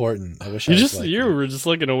really important. I wish You I was just like you were just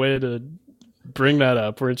looking a way to bring that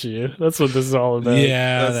up, weren't you? That's what this is all about.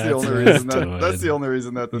 Yeah, That's the only what reason it's that that's the doing. only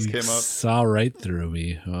reason that this You came up. Saw right through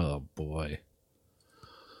me. Oh boy.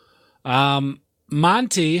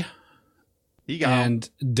 Monty He got and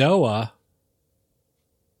Doa.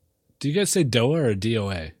 Do you guys say Doa or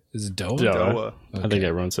DOA? Is it Doa? Doa. Doa. I think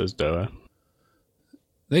everyone says Doa.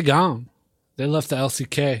 They gone. They left the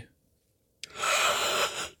LCK.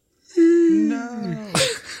 No.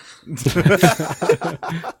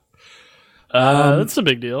 That's a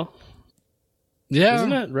big deal, Yeah.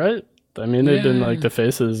 isn't it? Right? I mean, they've been like the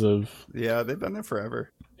faces of Yeah, they've been there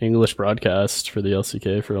forever. English broadcast for the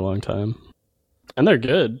LCK for a long time, and they're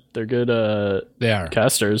good. They're good They are.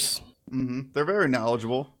 casters. They're very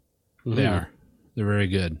knowledgeable. They are. They're very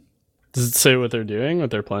good. Does it say what they're doing?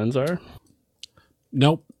 What their plans are?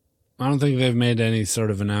 Nope. I don't think they've made any sort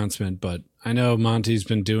of announcement, but I know Monty's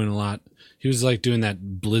been doing a lot. He was like doing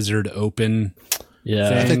that Blizzard Open. Yeah,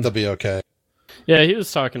 I think they'll be okay. yeah. He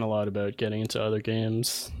was talking a lot about getting into other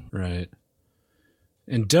games. Right.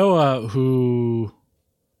 And Doa, who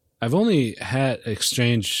I've only had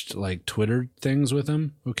exchanged like Twitter things with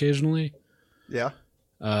him occasionally, Yeah.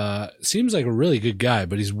 seems like a really good guy,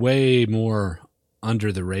 but he's way more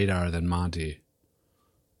under the radar than Monty.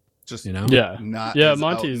 Just You know? Yeah, not yeah. as out in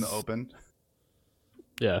Monty's the open.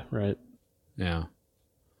 yeah, right. Yeah.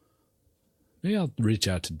 Maybe I'll reach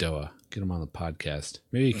out to Doa, get him on the podcast.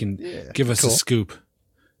 Maybe he can give us a Cool. scoop,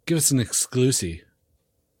 give us an exclusive.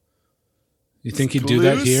 You think he'd do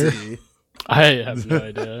that here? Exclusive. I have no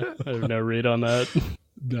idea. I have no read on that.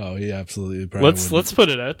 No, he absolutely probably Let's put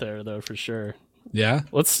it out there though for sure. Yeah.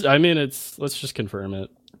 Let's just confirm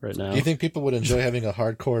it right now. Do you think people would enjoy having a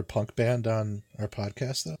hardcore punk band on our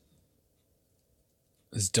podcast, though?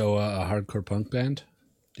 Is Doa a hardcore punk band?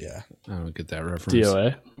 Yeah. I don't get that reference.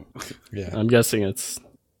 DOA? Yeah. I'm guessing it's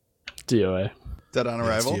DOA. Dead on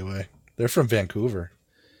Yeah, it's arrival. DOA. They're from Vancouver.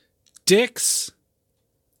 Dicks.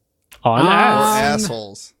 On Or ass.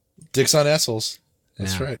 assholes. Dicks on assholes.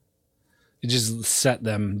 That's Yeah. right. You just set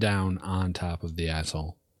them down on top of the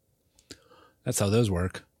asshole. That's how those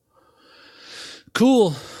work.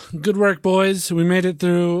 Cool. Good work, boys. We made it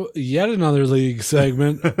through yet another league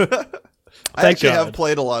segment. I Thank actually God. have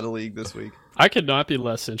played a lot of League this week. I could not be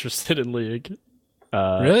less interested in League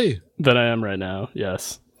Really? than I am right now.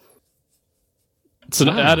 Yes. It's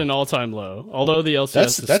Wow. at an all-time low. Although the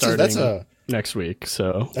LCS is starting That's a next week,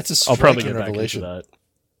 so that's a I'll probably striking get back revelation. into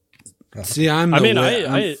that. See, I'm. I the mean, way-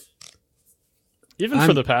 I even for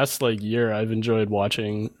I'm- the past like year, I've enjoyed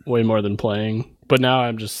watching way more than playing. But now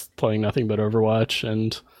I'm just playing nothing but Overwatch,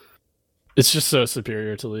 and it's just so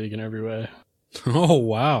superior to League in every way. Oh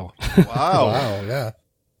wow. Wow. Wow, yeah.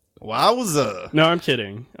 Wowza. No, I'm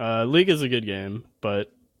kidding. League is a good game,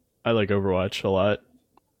 but I like Overwatch a lot.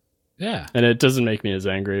 Yeah. and it doesn't make me as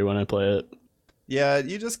angry when I play it. Yeah,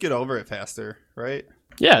 you just get over it faster, right?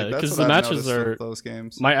 Yeah, Like, that's because what the I've matches noticed are with those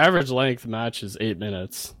games. my average length match is 8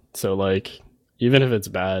 minutes. So like, even if it's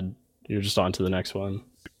bad, you're just on to the next one.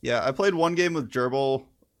 Yeah, I played one game with Gerbil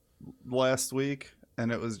last week,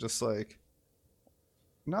 and it was just like,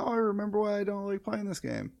 now I remember why I don't like playing this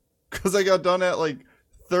game. Because I got done at like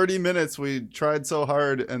 30 minutes. We tried so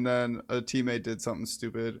hard, and then a teammate did something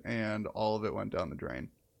stupid, and all of it went down the drain.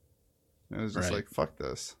 And it was just Right. like, fuck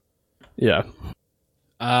this. Yeah.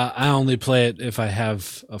 I only play it if I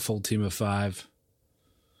have a full team of 5.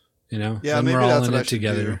 You know? Yeah, Then maybe we're all that's in what I it should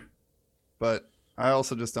together. do. But I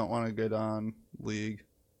also just don't want to get on League.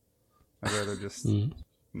 I'd rather just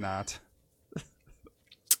not.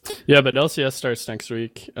 Yeah, but LCS starts next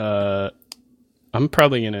week. I'm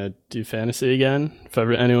probably gonna do fantasy again. If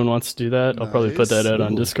anyone wants to do that, I'll probably put that Nice. out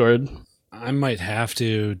on Ooh. Discord. I might have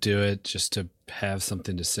to do it just to have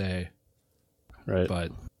something to say. Right.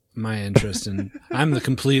 But my interest in I'm the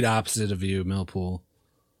complete opposite of you, Millpool.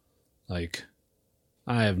 Like,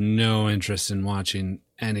 I have no interest in watching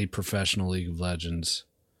any professional League of Legends,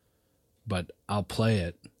 but I'll play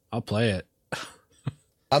it. I'll play it.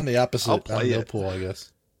 I'm the opposite. I'll I'm play it. Millpool, I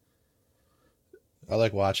guess. I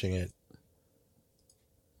like watching it.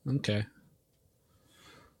 Okay.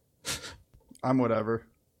 I'm whatever.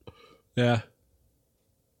 Yeah.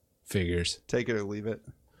 Figures. Take it or leave it.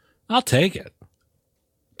 I'll take it.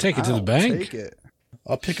 Take it to the I'll bank. Take it.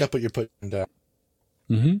 I'll pick up what you're putting down.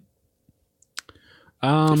 Mm-hmm.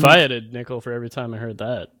 If I had a nickel for every time I heard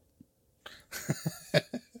that.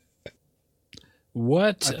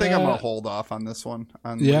 What? I think I'm gonna hold off on this one.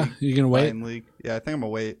 On Yeah, League, you're gonna wait. buying League. Yeah, I think I'm gonna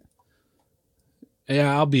wait.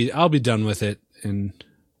 Yeah, I'll be done with it. And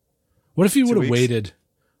what if you 2 would have weeks? waited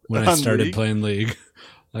when I On started League? playing League?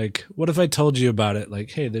 Like, what if I told you about it? Like,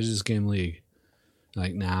 hey, there's this game League.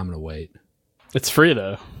 Like, nah, I'm gonna wait. It's free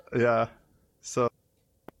though. Yeah. So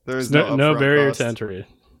there's There's no upfront barrier cost. to entry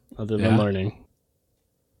other than Yeah. learning.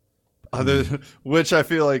 Which I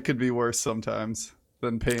feel like could be worse sometimes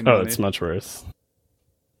than paying Oh, money. it's much worse.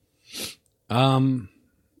 What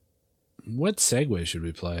segue should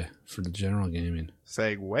we play for the general gaming?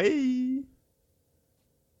 Segway.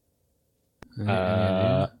 Any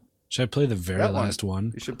idea? Should I play the very That one. last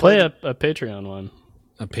one? You should Play play. a Patreon one.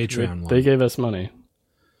 A Patreon They one. gave us money.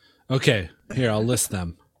 Okay, here, I'll list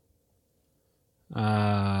them.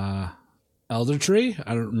 Elder Tree?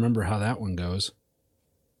 I don't remember how that one goes.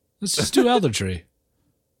 Let's just do Elder Tree.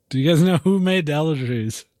 Do you guys know who made the Elder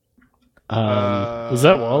Trees? Was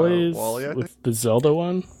that Wally's Wally, I with the Zelda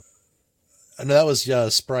one? No, that was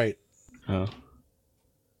Sprite. Oh.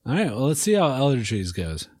 All right, well, let's see how Elder Trees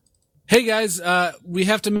goes. Hey, guys, we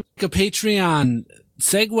have to make a Patreon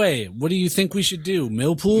segue. What do you think we should do?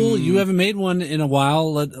 Millpool, you haven't made one in a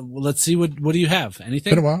while. Let's see, what do you have?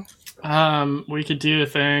 Anything? Been a while. We could do a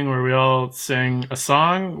thing where we all sing a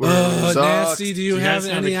song. Oh, Sucks. Nasty, do you you have guys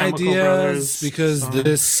know any the Chemical ideas? Brothers Because song?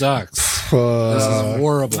 this sucks. This is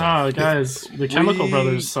horrible. No, guys, the Chemical We-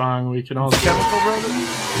 Brothers song we can all sing. Chemical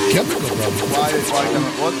Brothers? Chemical Brothers.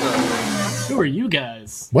 What the? Who are you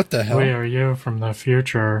guys? What the hell? We are you from the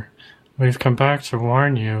future. We've come back to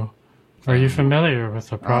warn you. Are you familiar with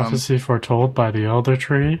the prophecy foretold by the Elder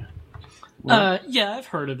Tree? Yeah, I've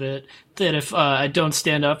heard of it. That if I don't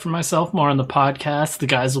stand up for myself more on the podcast, the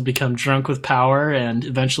guys will become drunk with power and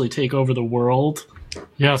eventually take over the world.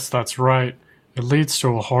 Yes, that's right. It leads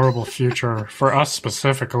to a horrible future, for us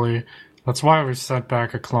specifically. That's why we sent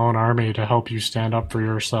back a clone army to help you stand up for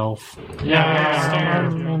yourself. Yeah,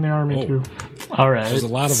 I'm in the army too. All right. There's a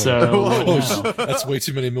lot of so, Oh, now- that's way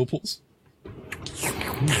too many Millpools.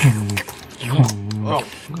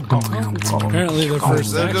 Apparently, their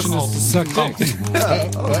first they're action just- is to suck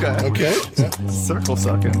dick. Okay. Okay. Yeah. Circle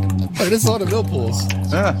sucking. I just saw the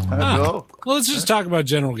Millpools. Yeah, I know. Well, let's just talk about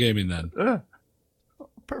general gaming then.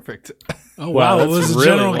 Perfect. Oh, Wow, wow, it that's was really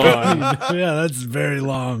general long. gaming. Yeah, that's very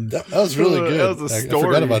long. That was really That good. was a I story.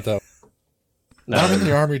 forgot about that. No, I'm in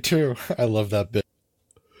the army too. I love that bit.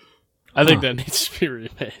 I think that needs to be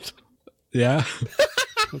remade. Yeah.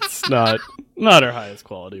 It's not our highest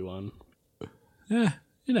quality one. Yeah,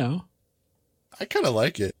 you know. I kind of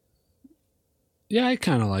like it. Yeah, I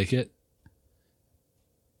kind of like it.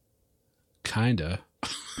 Kinda.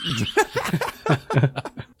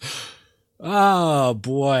 Oh,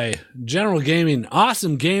 boy. General gaming.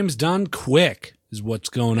 Awesome games done quick is what's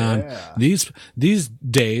going on Yeah. these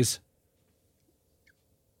days.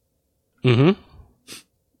 Mm-hmm.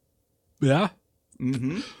 Yeah.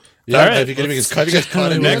 Mm-hmm. Yeah. All right, have you guys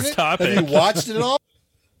caught it? next Have topic. you watched it at all?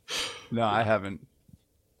 No, I haven't.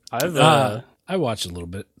 I've I watched a little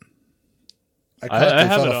bit. caught I the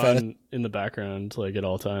have it Final on Fantasy. in the background like at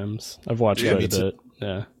all times. I've watched Yeah, quite me a too. bit.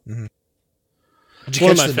 Yeah, Did you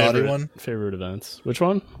one catch of the my naughty one? favorite events. Which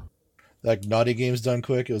one? Like naughty games done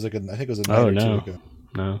quick. It was like I think it was a night Oh or two no, ago.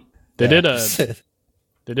 no. They Yeah.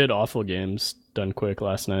 they did awful games done quick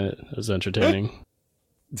last night. It was entertaining.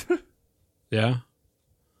 Yeah.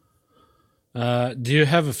 Do you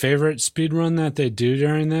have a favorite speed run that they do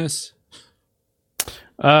during this?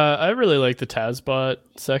 I really like the Tazbot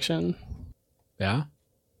section Yeah.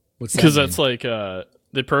 What's that because mean? that's like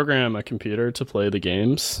they program a computer to play the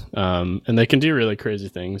games, and they can do really crazy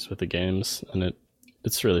things with the games, and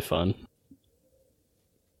it's really fun.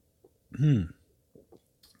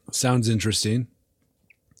 Sounds interesting.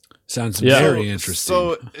 Sounds Yeah. very interesting.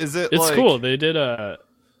 So is it? It's like, cool. They did a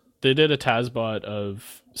Tazbot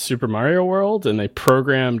of Super Mario World, and they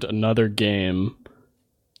programmed another game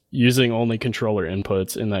using only controller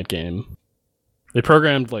inputs in that game. They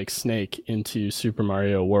programmed like Snake into Super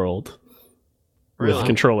Mario World Really? with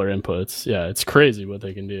controller inputs. Yeah, it's crazy what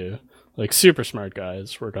they can do. Like super smart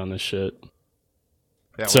guys work on this shit.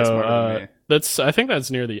 Yeah, way So smarter than me. I think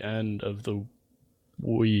that's near the end of the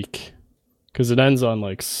week because it ends on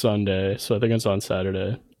like Sunday, so I think it's on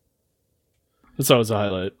Saturday. That's always a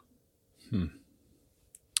highlight.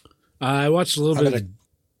 I watched a little I'm bit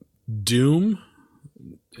of Doom.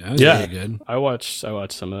 That was Yeah. really good. I watched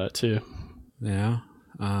some of that too. Yeah.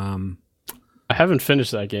 I haven't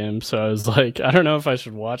finished that game, so I was like, I don't know if I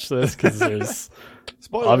should watch this because there's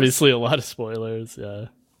Spoilers. obviously a lot of spoilers. Yeah.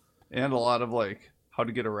 And a lot of like how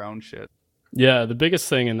to get around shit. Yeah, the biggest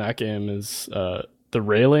thing in that game is the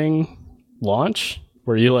railing launch,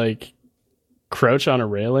 where you like crouch on a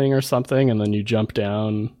railing or something, and then you jump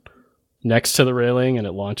down next to the railing, and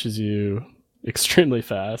it launches you extremely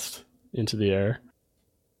fast into the air.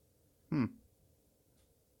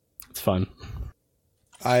 It's fun.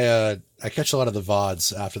 I catch a lot of the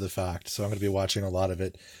VODs after the fact, so I'm going to be watching a lot of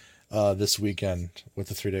it this weekend with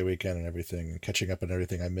the 3-day weekend and everything, and catching up on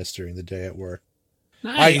everything I missed during the day at work.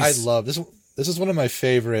 Nice. I love this. This is one of my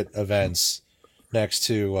favorite events next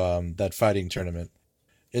to that fighting tournament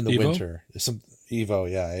in the Evo? winter. It's some Evo,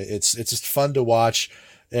 yeah. It's just fun to watch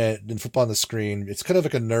and football on the screen. It's kind of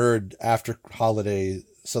like a nerd after holiday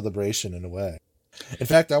celebration in a way. In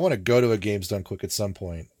fact, I want to go to a Games Done Quick at some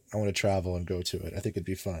point. I want to travel and go to it. I think it'd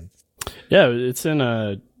be fun. Yeah, it's in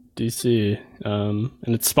DC, and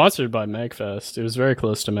it's sponsored by MagFest. It was very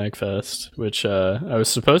close to MagFest, which I was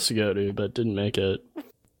supposed to go to, but didn't make it.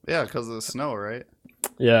 Yeah, because of the snow, right?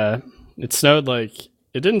 Yeah, it snowed it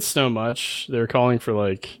didn't snow much. They were calling for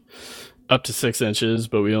like up to 6 inches,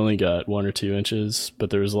 but we only got 1 or 2 inches. But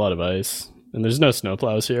there was a lot of ice, and there's no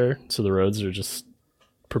snowplows here, so the roads are just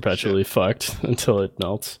perpetually fucked until it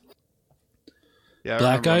melts. Yeah, I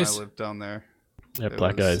Black remember when ice? I lived down there. Yeah, It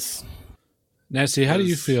black was- ice. Nasty, how do you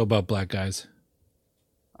Yes. feel about black guys?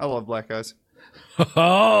 I love black guys.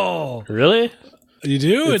 Oh, Really? you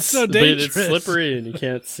do? It's so but dangerous. it's slippery and you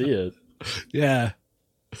can't see it. Yeah.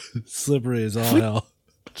 Slippery as all hell.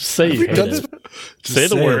 Just say you hate done it. Just Say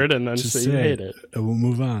the it. word and then Just say you hate it. And we'll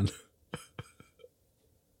move on.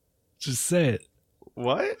 Just say it.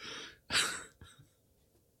 What?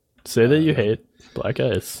 Say that you hate black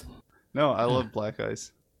ice. No, I love black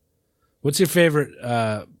ice. What's your favorite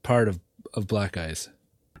part of black ice?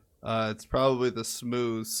 It's probably the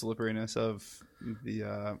smooth slipperiness of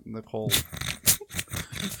the cold.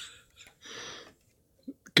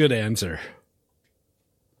 Good answer.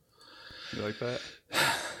 You like that?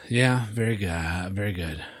 Yeah, very good. Very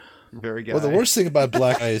good. Very good. Well, the worst thing about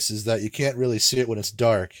black ice is that you can't really see it when it's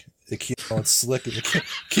dark. It's slick and it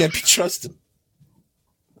can't be trusted.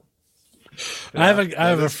 I have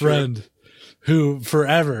a is true. friend who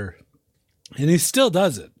forever, and he still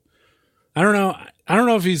does it. I don't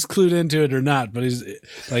know if he's clued into it or not, but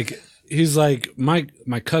he's like my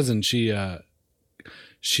cousin. She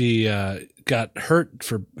got hurt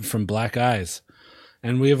from black eyes,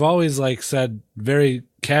 and we have always said very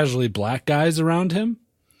casually black guys around him,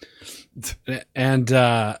 and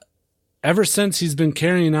ever since he's been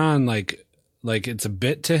carrying on like it's a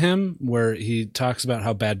bit to him where he talks about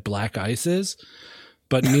how bad black ice is.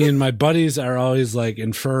 But me and my buddies are always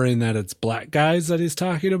inferring that it's black guys that he's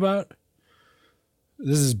talking about.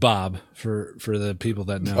 This is Bob for the people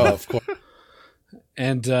that know. Oh, of course.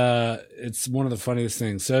 And it's one of the funniest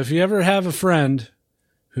things. So if you ever have a friend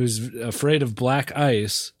who's afraid of black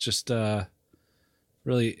ice, just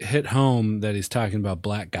really hit home that he's talking about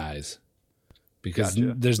black guys. Because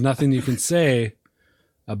Gotcha. there's nothing you can say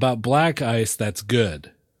about black ice that's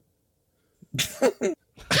good.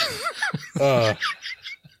 Uh,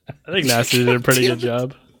 I think Nasty did a pretty good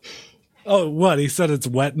job. Oh, what? He said it's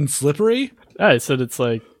wet and slippery? I said it's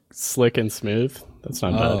like slick and smooth. That's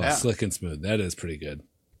not Oh, bad. Yeah. slick and smooth. That is pretty good.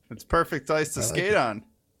 It's perfect ice to skate on.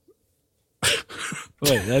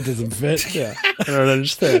 Wait, that doesn't fit. Yeah, I don't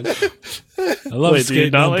understand. I love Wait, do you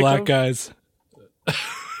skating not on like black them? guys.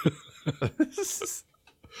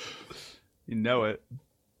 You know it.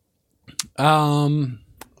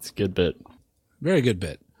 It's a good bit. Very good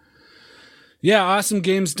bit. Yeah, awesome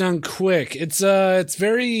games done quick. It's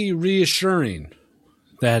very reassuring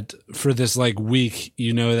that for this like week,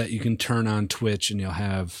 you know that you can turn on Twitch and you'll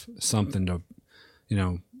have something to, you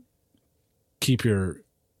know, keep your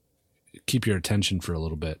attention for a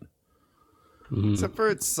little bit. Except for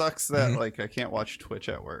it sucks that like I can't watch Twitch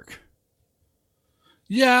at work.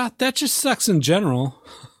 Yeah, that just sucks in general.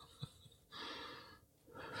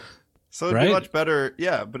 So it'd Right? be much better.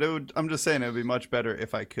 Yeah, but I'm just saying it would be much better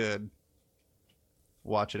if I could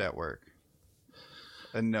watch it at work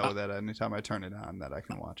and know that anytime I turn it on that I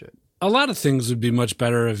can watch it. A lot of things would be much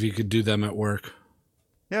better if you could do them at work.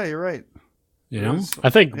 Yeah, you're right. You know? I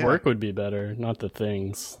think Yeah. work would be better, not the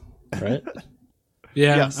things, right?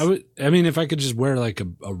 Yeah, Yes. I mean, if I could just wear like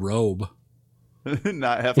a robe.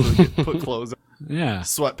 Not have to put clothes on. Yeah,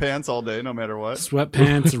 Sweatpants all day, no matter what.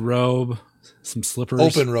 sweatpants, a robe, some slippers.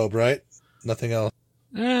 Open robe, right? Nothing else.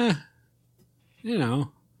 You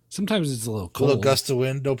know, sometimes it's a little A cold. little gust of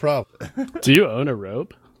wind, no problem. Do you own a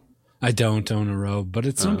robe? I don't own a robe, but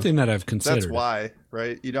it's something that I've considered. That's why,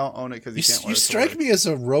 right? You don't own it because you can't wear You it to strike work. me as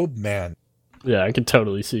a robe man. Yeah, I can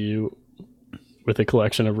totally see you with a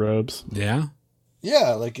collection of robes. Yeah,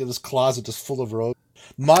 Yeah, like in this closet just full of robes.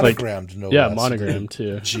 Monogrammed, no Yeah, less. monogram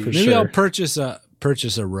too. Gee. For maybe sure. I'll purchase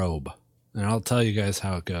a robe, and I'll tell you guys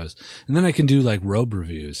how it goes, and then I can do like robe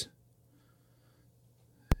reviews.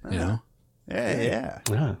 You know, Yeah.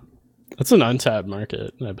 Yeah, that's an untapped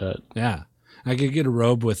market. I bet. yeah, I could get a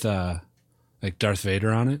robe with like Darth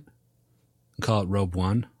Vader on it, and call it Robe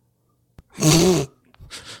 1.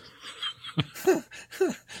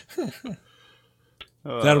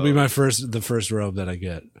 That'll be the first robe that I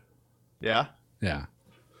get. Yeah. Yeah,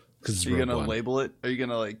 because Are you gonna label it? Are you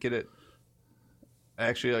gonna like get it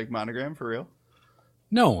actually like monogram for real?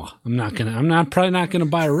 No, I'm not gonna. Probably not gonna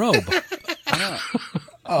buy a robe.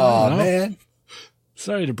 Oh, No. man.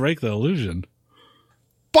 Sorry to break the illusion.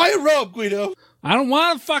 Buy a robe, Guido. I don't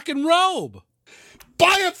want a fucking robe.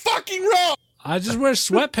 Buy a fucking robe. I just wear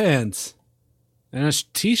sweatpants and a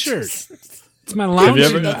t-shirt. It's my Have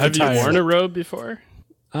lounging you attire. worn a robe before?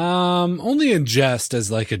 Only in jest as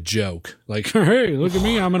like a joke. Like, hey, look at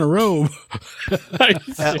me, I'm in a robe.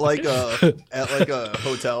 At like a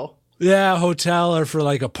hotel. Yeah, hotel or for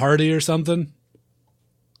like a party or something.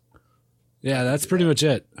 Yeah, that's pretty much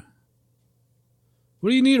it. What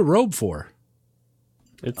do you need a robe for?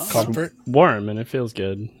 It's Comfort. warm and it feels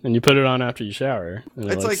good, and you put it on after you shower. And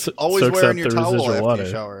it, It's like so- always soaks wearing up your the towel residual after water. you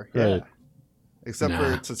shower. Yeah. Right. Except Nah.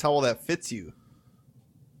 for it's a towel that fits you.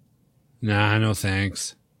 Nah, no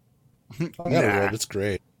thanks. I got a robe. It's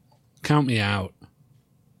great. Count me out.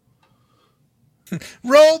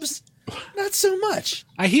 Robes? Not so much.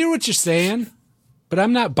 I hear what you're saying, but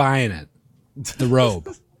I'm not buying it. The robe.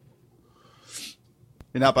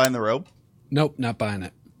 You're not buying the robe? Nope, not buying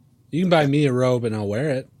it. You can buy me a robe and I'll wear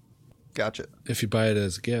it Gotcha. if you buy it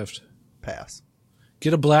as a gift. Pass.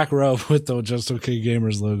 Get a black robe with the Just Okay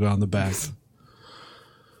Gamers logo on the back.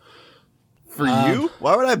 For you?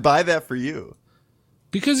 Why would I buy that for you?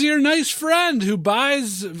 Because you're a nice friend who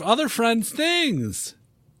buys other friends things.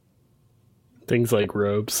 Things like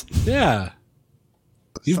robes. Yeah.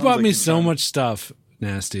 You've Sounds bought like me you so can. much stuff,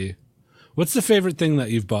 Nasty. What's the favorite thing that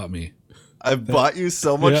you've bought me? I've bought you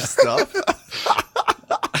so much Yeah. stuff.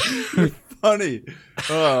 You're funny.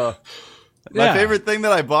 My Yeah. favorite thing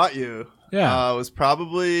that I bought you Yeah. was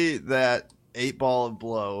probably that 8-ball of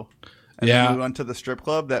blow. And Yeah. then we went to the strip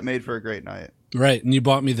club. That made for a great night. Right. And you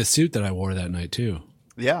bought me the suit that I wore that night, too.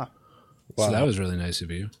 Yeah. Wow. So that was really nice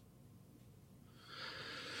of you.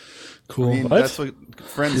 Cool. I mean, What? that's what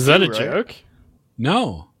friends Is that do, a right? joke?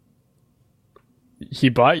 No. He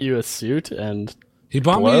bought you a suit, and He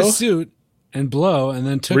bought me Blow? a suit and blow and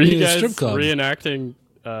then took were me you to the guys strip club. reenacting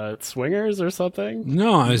swingers or something?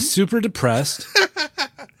 No, I was super depressed.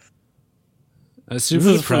 I was super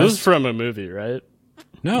This is depressed. from a movie, right?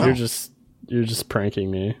 No. You're just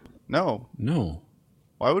pranking me. No. No.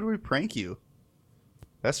 Why would we prank you?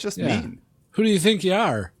 That's just Yeah. mean. Who do you think you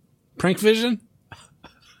are? Prank Vision?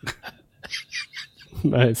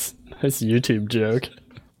 Nice YouTube joke.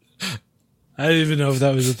 I didn't even know if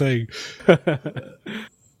that was a thing.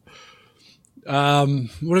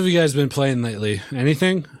 What have you guys been playing lately?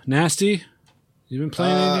 Anything? Nasty? You been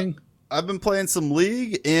playing anything? I've been playing some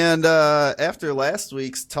League, and after last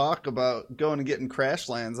week's talk about going and getting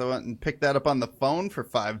Crashlands, I went and picked that up on the phone for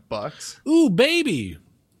 $5. Ooh, baby.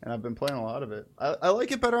 And I've been playing a lot of it. I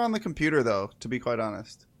like it better on the computer, though, to be quite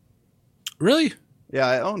honest. Really? Yeah,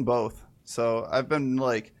 I own both. So I've been,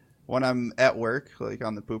 like, when I'm at work, like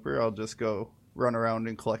on the pooper, I'll just go run around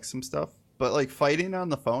and collect some stuff. But, like, fighting on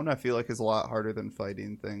the phone, I feel like is a lot harder than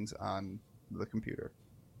fighting things on the computer.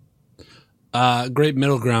 Great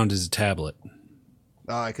middle ground is a tablet.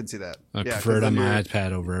 Oh, I can see that. I prefer it on my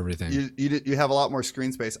iPad over everything. You have a lot more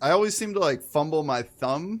screen space. I always seem to like fumble my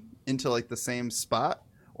thumb into like the same spot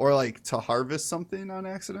or like to harvest something on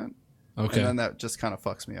accident. Okay. And then that just kind of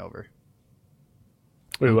fucks me over.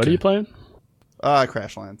 Wait, what are you playing?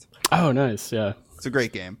 Crashlands. Oh, nice. Yeah. It's a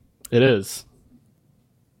great game. It is.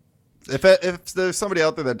 If there's somebody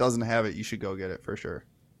out there that doesn't have it, you should go get it for sure.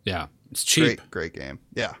 Yeah. It's cheap. Great game.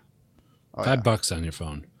 Yeah. Oh, $5 on your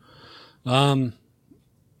phone.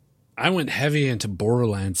 I went heavy into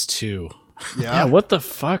Borderlands 2. Yeah, what the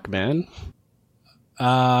fuck, man?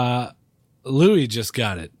 Louis just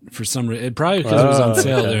got it for some reason. Probably because it was on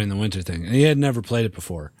sale during the winter thing. And he had never played it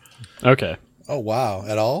before. Okay. Oh, wow.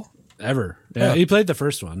 At all? Ever. Yeah, he played the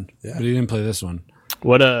first one, but he didn't play this one.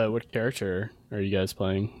 What character are you guys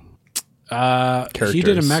playing? He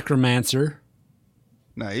did a Necromancer.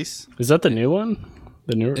 Nice. Is that the new one?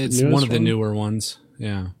 It's one of the newer ones.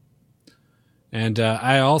 Yeah. And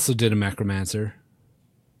I also did a Necromancer.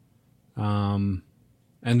 And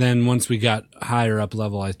then once we got higher up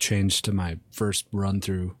level, I changed to my first run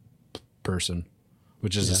through person,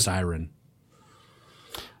 which is a Siren.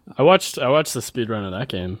 I watched the speed run of that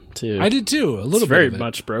game too. I did too. A little bit. Very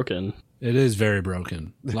much broken. It is very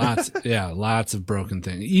broken. Lots of broken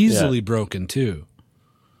things. Easily broken too.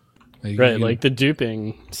 Like the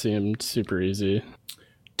duping seemed super easy.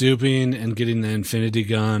 Duping and getting the infinity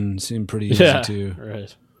gun seemed pretty easy too.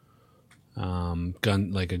 Right. A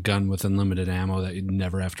gun with unlimited ammo that you'd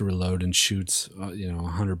never have to reload and shoots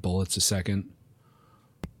 100 bullets a second.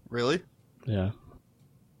 Really? Yeah.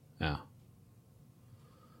 Yeah.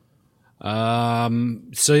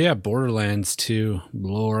 Borderlands 2,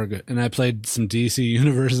 Lorg, and I played some DC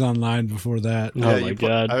Universe Online before that. Oh my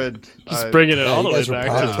god! Bringing it all the way back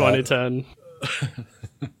to 2010.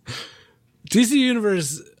 DC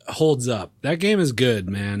Universe holds up. That game is good,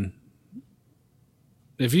 man.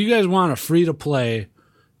 If you guys want a free to play,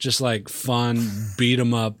 just like fun beat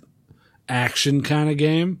 'em up action kind of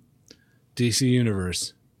game, DC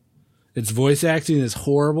Universe. Its voice acting is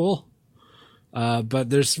horrible. But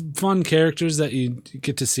there's fun characters that you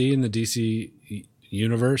get to see in the DC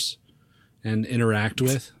universe and interact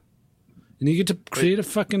with. And you get to create a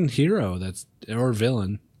fucking hero or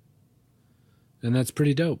villain. And that's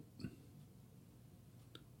pretty dope.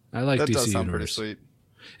 I like that DC does sound Universe. pretty sweet.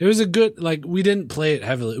 It was a good, we didn't play it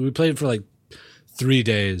heavily. We played it for 3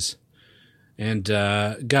 days and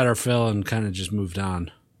got our fill and kind of just moved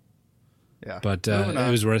on. Yeah. But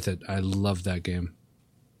it was worth it. I love that game.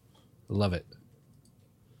 I love it.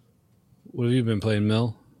 What have you been playing,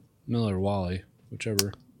 Mill or Wally?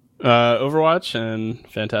 Whichever. Overwatch and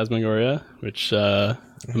Phantasmagoria, which I'm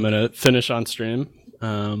going to finish on stream.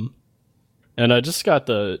 And I just got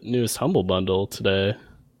the newest Humble Bundle today,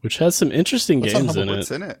 which has some interesting games in it.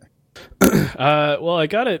 What's in it? Well, I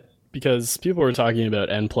got it because people were talking about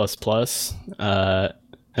N++.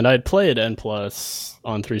 And I'd played N+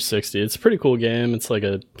 on 360. It's a pretty cool game. It's like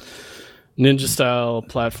a ninja style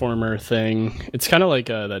platformer thing. It's kind of like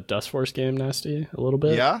that Dust Force game, Nasty, a little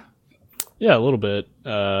bit. Yeah a little bit.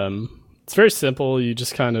 It's very simple. You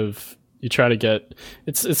just kind of try to get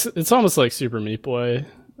it's almost like Super Meat Boy.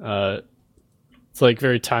 It's like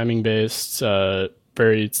very timing based,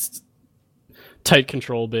 very tight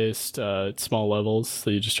control based, small levels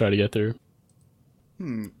that you just try to get through.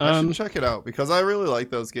 I should check it out because I really like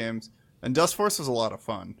those games, and Dust Force was a lot of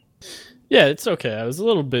fun. Yeah, it's okay. I was a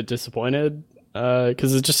little bit disappointed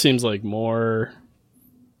because it just seems like more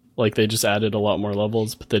like they just added a lot more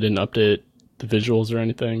levels, but they didn't update the visuals or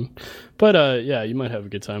anything. But you might have a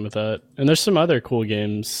good time with that. And there's some other cool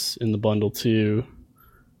games in the bundle too.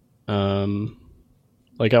 I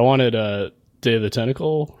wanted a Day of the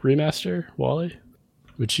Tentacle remaster, Wally,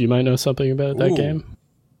 which you might know something about that game.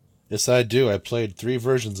 Yes, I do. I played 3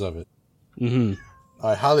 versions of it. Mm-hmm.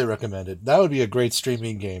 I highly recommend it. That would be a great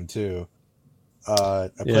streaming game too. I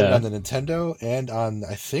played it on the Nintendo and on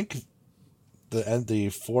I think the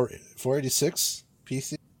 486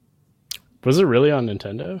 PC. Was it really on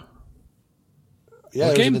Nintendo? Yeah,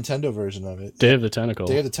 there's a Nintendo version of it. Day of the Tentacle.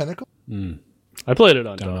 Day of the Tentacle? I played it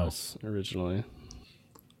on DOS originally.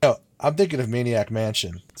 No, I'm thinking of Maniac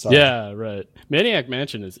Mansion. Sorry. Yeah, right. Maniac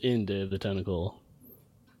Mansion is in Day of the Tentacle.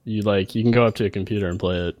 You can go up to a computer and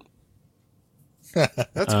play it.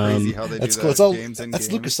 That's crazy how they That's do cool. that. It's all Games in that's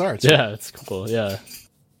games. LucasArts. Yeah, it's cool. Yeah.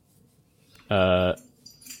 I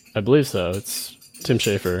believe so. It's Tim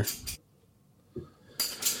Schafer.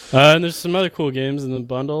 And there's some other cool games in the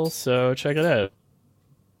bundle, so check it out.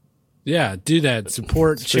 Yeah, do that.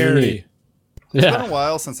 Support It's pretty charity. neat. It's been Yeah. a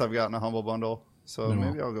while since I've gotten a Humble Bundle, so No.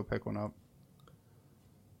 maybe I'll go pick one up.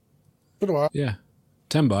 Been a while. Yeah,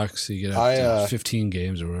 $10. You get up to 15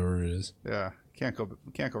 games or whatever it is. Yeah, can't go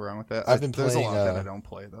wrong with that. I've been There's playing, a lot that I don't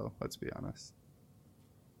play though. Let's be honest.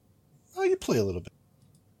 Oh, you play a little bit.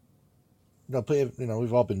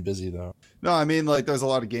 We've all been busy though. No, I mean like there's a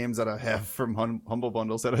lot of games that I have from Humble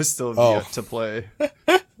Bundles that I still have Oh. yet to play.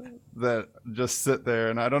 That just sit there,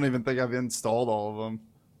 and I don't even think I've installed all of them.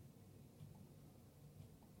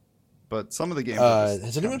 But some of the games. are just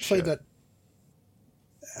Has anyone dumb played shit.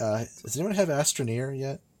 that? Does anyone have Astroneer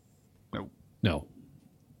yet? No,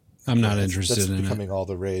 I'm not That's interested in it. becoming all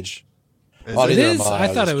the rage. Is Oh, It neither is. am I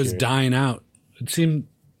thought was it was curious. dying out. It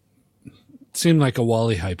seemed like a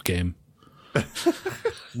Wally hype game.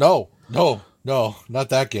 No, not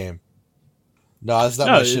that game. No, that's not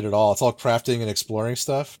No, my it- shit at all. It's all crafting and exploring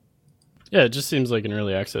stuff. Yeah, it just seems like an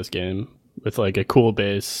early access game with like a cool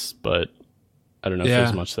base, but I don't know if Yeah.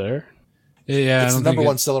 there's much there. Yeah, It's I the don't number think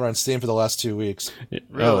one seller on Steam for the last 2 weeks. Really?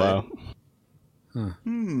 Oh wow.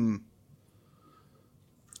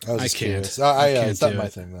 I was I just can't. curious. I can't It's not do my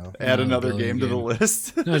it. thing though. Add No, another building game to the game.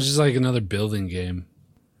 list. No, it's just like another building game.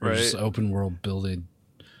 Or Right. just open world building.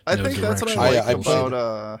 I No think that's what direction. I like I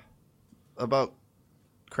played- about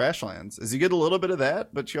Crashlands is you get a little bit of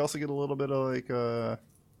that, but you also get a little bit of like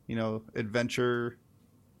adventure,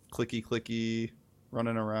 clicky,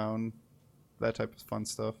 running around, that type of fun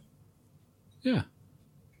stuff. Yeah.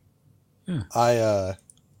 I've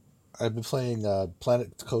been playing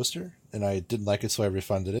Planet Coaster and I didn't like it, so I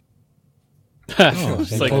refunded it. Oh,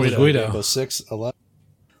 It's and like Paul Guido. Guido. Rainbow Six a lot.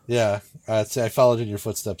 Yeah, I'd say I followed in your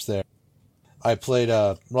footsteps there. I played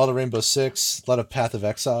a lot of Rainbow Six, a lot of Path of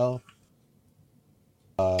Exile.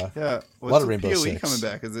 Yeah, what's lot of the Rainbow PoE Six. coming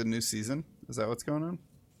back? Is it a new season? Is that what's going on?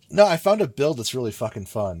 No, I found a build that's really fucking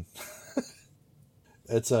fun.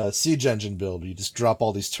 It's a siege engine build. You just drop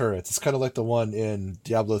all these turrets. It's kind of like the one in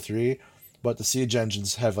Diablo 3, but the siege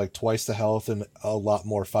engines have like twice the health and a lot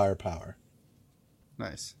more firepower.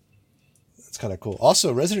 Nice. It's kind of cool.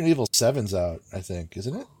 Also, Resident Evil 7's out, I think,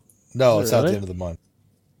 isn't it? No, Is it's it out at the really? end of the month.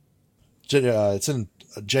 It's in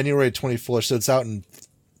January 24th, so it's out in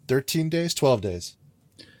 13 days, 12 days.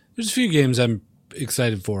 There's a few games I'm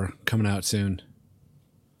excited for coming out soon.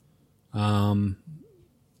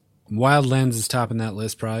 Wildlands is topping that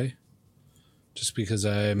list probably. Just because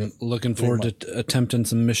I'm looking forward to attempting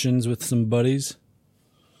some missions with some buddies.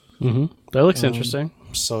 Mm-hmm. That looks interesting.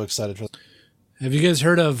 I'm so excited for Have you guys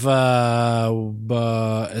heard of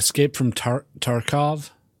Escape from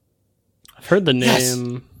Tarkov? I've heard the Yes!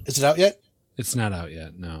 name. Is it out yet? It's not out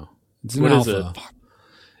yet, no. It's an What is alpha.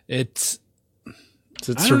 it? It's Is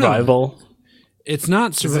it I don't know. survival? it's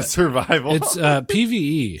not Is it survival? it's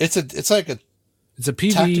PvE. It's like a It's a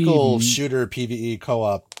PvE tactical shooter PvE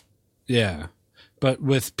co-op. Yeah, but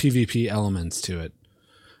with PvP elements to it.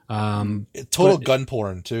 Total gun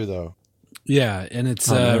porn too, though. Yeah, and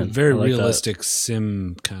it's Oh, man. very I like that. realistic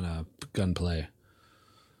sim kind of gunplay.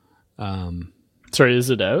 Sorry, is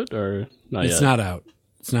it out or not It's yet? not out.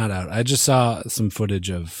 It's not out. I just saw some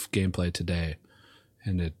footage of gameplay today,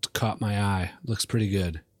 and it caught my eye. Looks pretty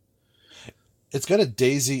good. It's got a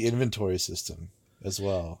Daisy inventory system as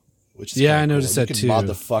well, which is Yeah, kinda I noticed cool. that you can too. mod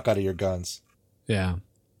the fuck out of your guns. Yeah.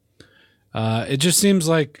 It just seems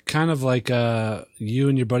like kind of like you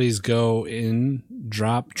and your buddies go in,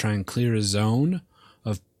 drop, try and clear a zone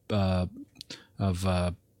of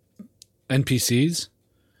NPCs,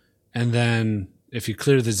 and then if you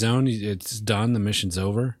clear the zone, it's done. The mission's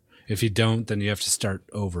over. If you don't, then you have to start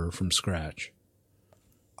over from scratch.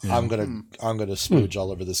 Yeah. I'm gonna smooge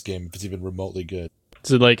all over this game if it's even remotely good.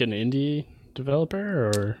 Is it like an indie developer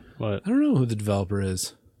or what? I don't know who the developer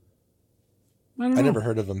is. I don't know. I never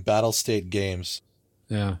heard of them. Battle State Games.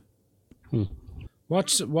 Yeah. Hmm.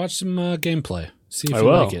 Watch some gameplay. See if I you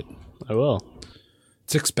will. like it. I will.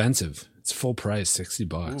 It's expensive. It's full price,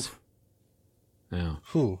 $60. Oof. Yeah.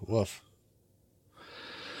 Whew, woof.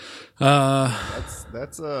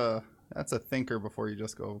 That's a thinker before you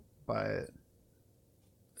just go buy it.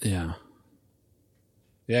 Yeah.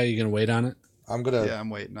 Yeah, you gonna wait on it? I'm gonna. Yeah, I'm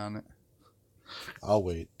waiting on it. I'll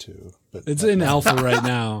wait too. But It's in alpha right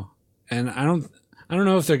now, and I don't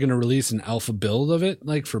know if they're gonna release an alpha build of it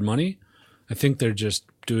like for money. I think they're just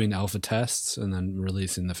doing alpha tests and then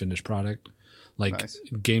releasing the finished product, like Nice.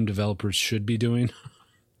 game developers should be doing.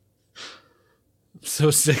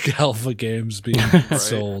 So sick of alpha games being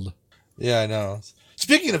sold. Yeah, I know.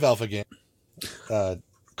 Speaking of alpha game,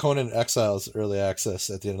 Conan Exiles early access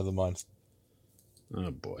at the end of the month,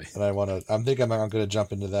 Oh boy. and I'm thinking I'm going to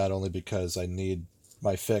jump into that only because I need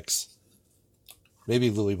my fix. Maybe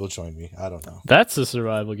Louis will join me. I don't know. That's a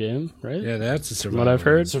survival game, right? Yeah, that's a From survival. what I've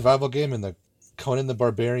heard. Survival game in the Conan the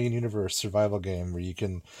Barbarian universe survival game where you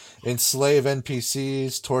can enslave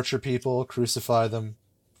NPCs, torture people, crucify them,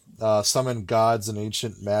 summon gods and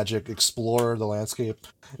ancient magic, explore the landscape.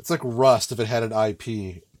 It's like Rust if it had an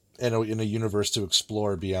IP in a universe to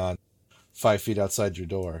explore beyond 5 feet outside your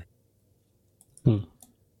door.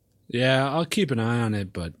 Yeah, I'll keep an eye on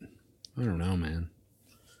it, but I don't know, man.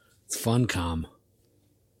 It's Funcom.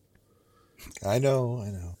 I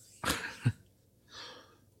know.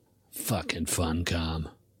 Fucking Funcom.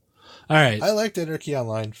 All right. I liked Anarchy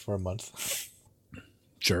Online for a month.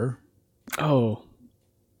 Sure. Oh.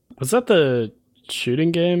 Was that the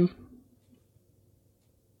shooting game?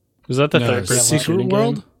 Was that the No, third person Secret shooting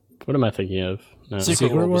World? game? What am I thinking of? No.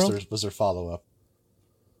 Secret World World? was their follow-up.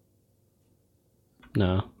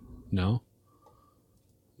 No. No.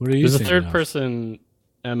 What are you It was a thinking of? third-person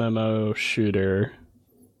MMO shooter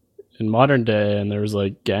in modern day, and there was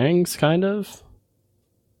like gangs, kind of.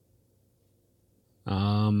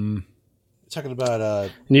 Talking about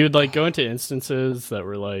And you would like go into instances that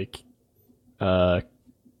were like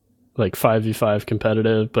 5v5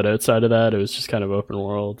 competitive, but outside of that, it was just kind of open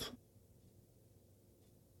world.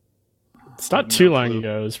 It's not too long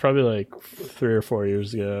ago. It was probably like 3 or 4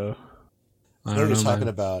 years ago. I what don't are you know, talking man.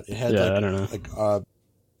 about? It had Yeah, I don't know. like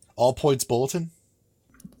All Points Bulletin,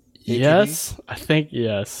 APB? Yes, I think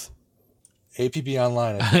yes. APB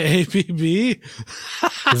Online. APB?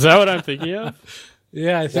 Is that what I'm thinking of?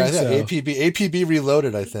 Yeah, I think so. APB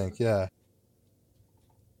Reloaded. I think. Yeah.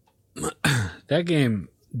 That game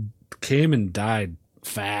came and died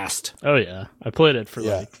fast. Oh yeah, I played it for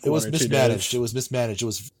Yeah. like It was 1 or 2 mismanaged. days. It was mismanaged.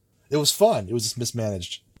 It was fun. It was just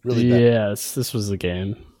mismanaged. Really bad. Yes, this was the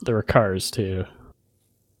game. There were cars too.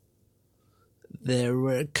 There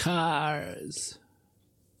were cars.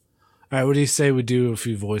 All right, what do you say we do a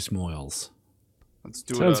few voicemails? Let's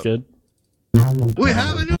do Sounds it. good. We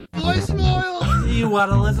have a new voicemail. You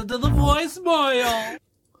want to listen to the voicemail?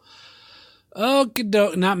 Okay,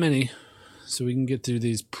 doke. Not many. So we can get through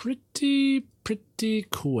these pretty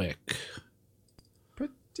quick.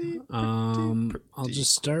 I'll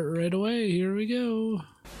just start right away. Here we go.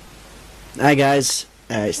 Hi guys,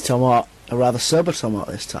 it's Tomo, a rather sober Tomo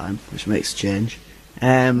this time, which makes a change.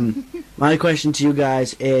 My question to you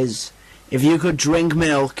guys is, if you could drink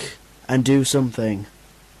milk and do something,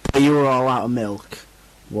 but you were all out of milk,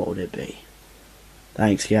 what would it be?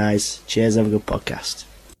 Thanks guys, cheers, have a good podcast.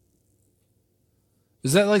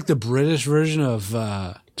 Is that like the British version of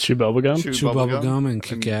Chew bubblegum? Chew Bubblegum and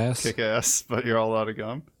Kick Ass? Kick ass, but you're all out of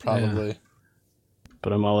gum. Probably.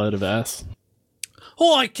 But I'm all out of ass.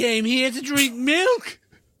 Oh, I came here to drink milk.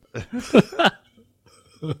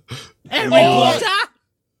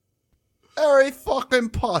 Harry fucking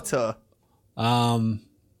Potter.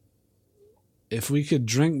 If we could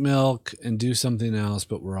drink milk and do something else,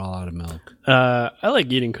 but we're all out of milk. I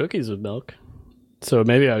like eating cookies with milk, so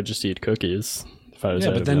maybe I would just eat cookies if I was.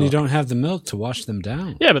 Yeah, out but of then milk. you don't have the milk to wash them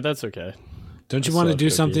down. Yeah, but that's okay. Don't you I want to still do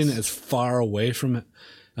have something cookies. as far away from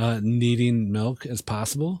needing milk as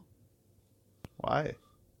possible? Why?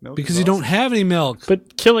 Milk Because is you don't awesome. have any milk.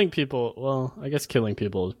 But killing people, well, I guess killing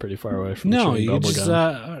people is pretty far away from No, chewing you bubble just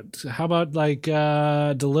gum. how about like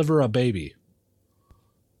deliver a baby?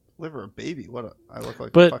 Liver a baby. I look like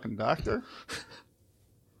a But- fucking doctor.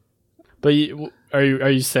 But are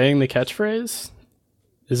you saying the catchphrase?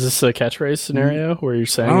 Is this a catchphrase scenario where you're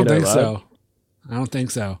saying I don't it out think loud? so. I don't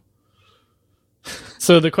think so.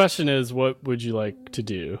 So the question is, what would you like to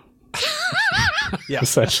do? Yeah,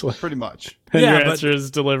 Essentially, pretty much. and Yeah, your but- answer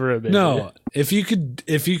is deliver a baby. No, if you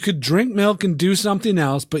could drink milk and do something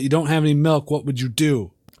else, but you don't have any milk, what would you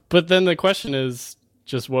do? But then the question is,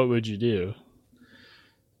 just what would you do?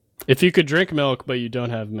 If you could drink milk but you don't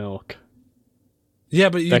have milk. Yeah,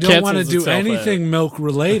 but you That don't want to cancels do itself anything milk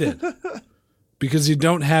related because you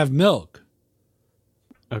don't have milk.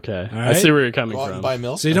 Okay, All I right. see where you're coming Go out and from. buy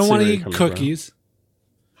milk. So you I don't see want to where eat you're coming from. cookies.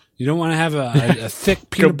 You don't want to have a thick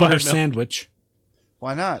peanut buy butter milk. sandwich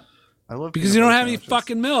Why not? I love because peanut you don't butter have any sandwiches.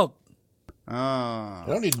 fucking milk. I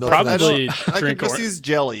Oh. don't need milk. for that Probably shit. I could drink just use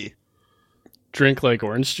jelly. drink like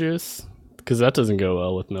orange juice because that doesn't go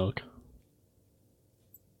well with milk.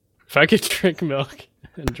 If I could drink milk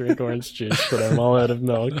and drink orange juice, but I'm all out of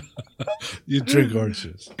milk. You drink orange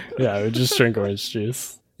juice. Yeah, I would just drink orange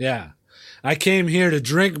juice. Yeah. I came here to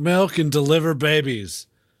drink milk and deliver babies,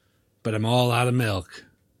 but I'm all out of milk.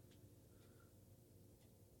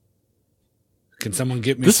 Can someone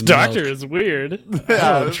get me This some doctor milk? is weird. I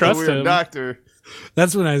Yeah, don't this trust is a weird him. doctor.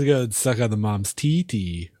 That's when I go and suck on the mom's TT.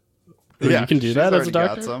 Wait, you can do she's that as a already got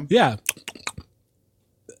doctor? some. Yeah.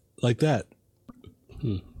 Like that.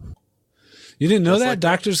 You didn't know Just that? like that?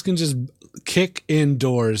 Doctors can just kick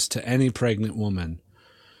indoors to any pregnant woman.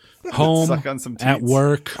 Home, Suck on some at teats.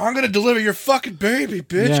 work. I'm gonna deliver your fucking baby,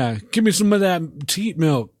 bitch. Yeah. Give me some of that teat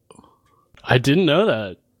milk. I didn't know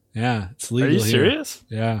that. Yeah. It's Are legal you here. serious?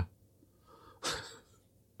 Yeah.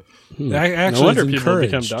 No Actually, wonder it's people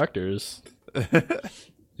become encouraged. doctors.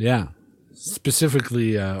 Yeah.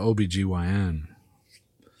 Specifically OBGYN.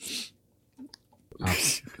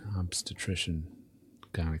 Obstetrician.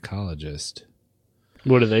 Gynecologist.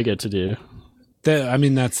 What do they get to do? I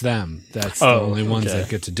mean, that's them. That's the Oh, only ones okay. that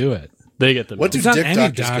get to do it. They get the What do It's not dick any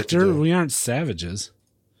doctors get to doctor. do? We aren't savages.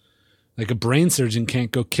 Like a brain surgeon can't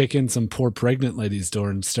go kick in some poor pregnant lady's door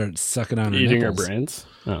and start sucking on her eating her nipples. brains.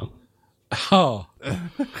 Oh, Oh.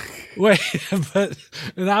 Wait, but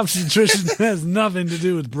an obstetrician has nothing to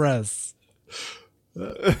do with breasts.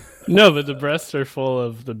 no, but the breasts are full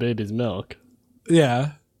of the baby's milk,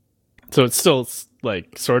 Yeah. so it's still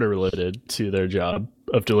like sort of related to their job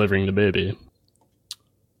of delivering the baby.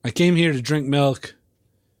 I came here to drink milk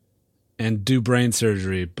and do brain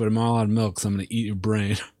surgery, but I'm all out of milk, so I'm going to eat your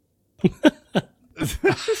brain.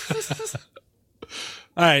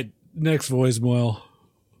 All right, next voicemail.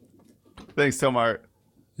 Thanks, Tomart.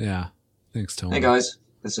 Yeah, thanks, Tony. Hey guys,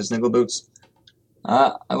 this is Nickel Boots.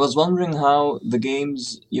 I was wondering how the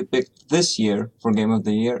games you picked this year for Game of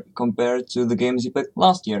the Year compared to the games you picked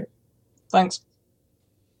last year. Thanks.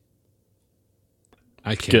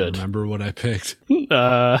 I can't Good. remember what I picked.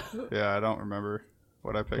 Yeah, I don't remember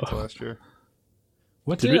what I picked last year.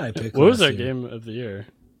 What did I pick? What was last our year? game of the year?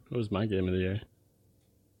 What was my game of the year?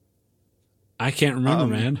 I can't remember,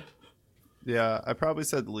 man. Yeah, I probably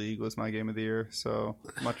said League was my game of the year, so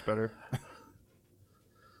much better.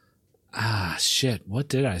 Ah, shit. What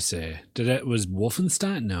did I say? Was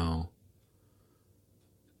Wolfenstein? No.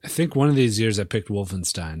 I think one of these years I picked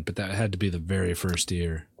Wolfenstein, but that had to be the very first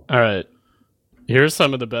year. All right, here's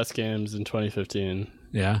some of the best games in 2015.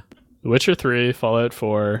 Yeah. Witcher 3, Fallout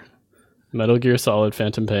 4, Metal Gear Solid,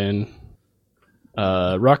 Phantom Pain,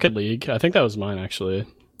 Rocket League. I think that was mine actually.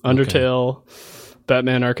 Undertale,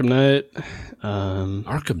 Batman: Arkham Knight,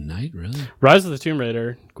 Arkham Knight, really? Rise of the Tomb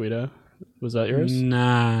Raider. Guido, was that yours?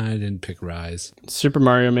 Nah, I didn't pick Rise. Super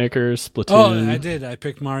Mario Maker, Splatoon. Oh, I did. I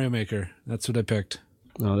picked Mario Maker. That's what I picked.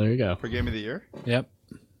 Oh, there you go. For game of the year? Yep.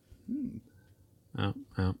 Oh.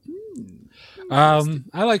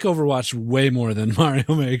 I like Overwatch way more than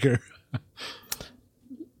Mario Maker.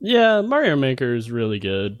 Yeah, Mario Maker is really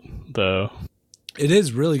good, though. It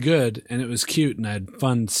is really good, and it was cute, and I had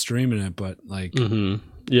fun streaming it, but like...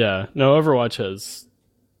 Yeah, no, Overwatch has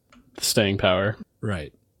staying power.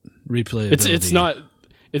 Right. Replayability. It's not...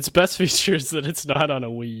 Its best feature is that it's not on a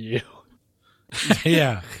Wii U.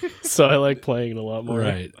 Yeah. So I like playing it a lot more.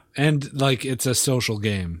 Right. And like it's a social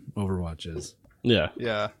game, Overwatch is. Yeah.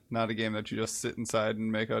 Yeah, not a game that you just sit inside and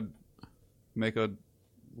make a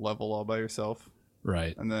level all by yourself.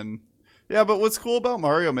 Right. And then yeah, but what's cool about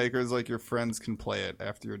Mario Maker is like your friends can play it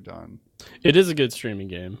after you're done. It is a good streaming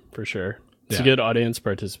game, for sure. It's a Yeah. good audience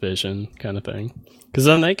participation kind of thing. Because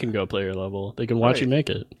then they can go play your level. They can watch you make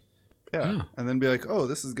it. Yeah. Yeah. And then be like, "Oh,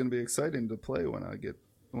 this is going to be exciting to play when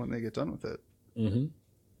they get done with it." Mm-hmm.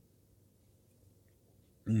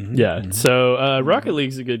 Yeah, so Rocket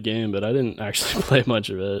League's a good game, but I didn't actually play much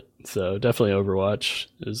of it. So definitely Overwatch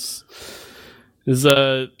is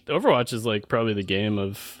Overwatch is like probably the game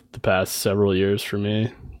of the past several years for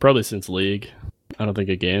me. Probably since League. I don't think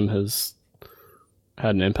a game has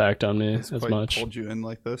had an impact on me It's as quite much. pulled you in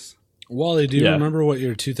like this. Wally, do you Yeah. remember what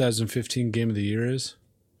your 2015 game of the year is?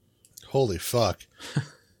 Holy fuck.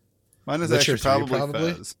 Mine is Witcher actually 3 probably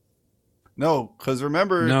probably? Fez. No, because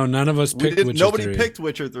remember, No, none of us picked Witcher nobody 3. picked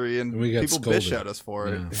Witcher 3, and We got people scolded. bitched at us for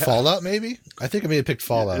it. Yeah. Yeah. Fallout, maybe? I think I may have picked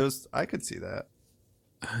Fallout. I could see that.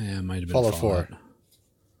 Yeah, it might have been Fallout Fallout. 4.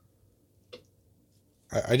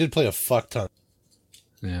 I did play a fuck ton.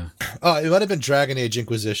 Yeah. Oh, it might have been Dragon Age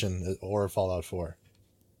Inquisition or Fallout 4.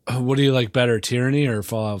 What do you like better, Tyranny or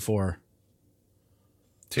Fallout 4?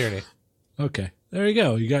 Tyranny. Okay. There you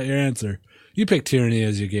go. You got your answer. You picked Tyranny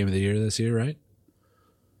as your game of the year this year, right?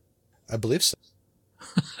 I believe so.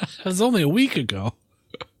 That was only a week ago.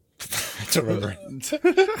 I don't remember.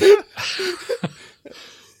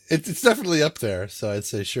 It's definitely up there, so I'd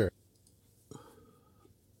say sure.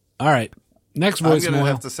 All right. Next I'm voicemail. gonna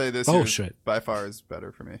have to say this Oh, year shit. by far is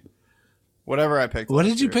better for me. Whatever I picked. What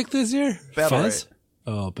last did you year. pick this year? Battle Fez?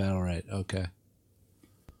 Right. Oh, Battle Right. Okay.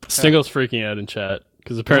 Stiggle's freaking out in chat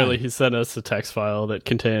because apparently he sent us a text file that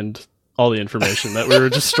contained all the information that we were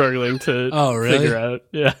just struggling to Oh, really? figure out.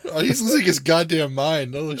 Yeah. Oh, he's losing his goddamn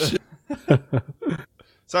mind. Holy shit.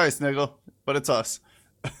 Sorry, Sniggle, but it's us.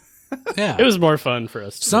 Yeah. It was more fun for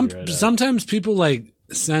us to figure it out. Sometimes people like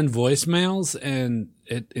send voicemails and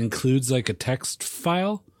it includes like a text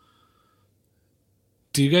file.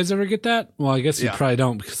 Do you guys ever get that? Well, I guess you Yeah. probably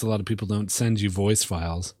don't because a lot of people don't send you voice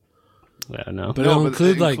files. Yeah, no. But it'll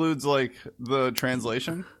include it like includes like the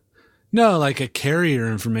translation. no, like a carrier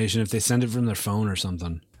information if they send it from their phone or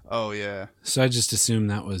something. Oh yeah. So I just assumed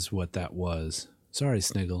that was what that was. Sorry,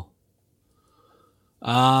 Sniggle.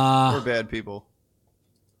 We're bad people.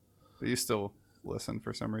 But you still listen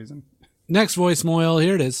for some reason. Next voicemail,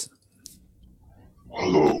 here it is.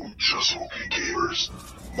 Hello, Just Okay Gamers.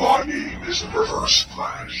 My name is Reverse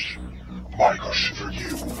Flash. My question for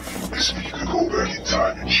you is if you could go back in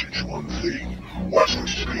time and change one thing, what would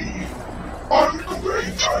it be? I would go back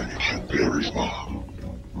in time and kill Barry's mom.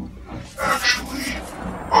 Actually,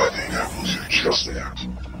 I think I will do just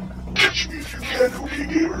that. Catch me if you can, okay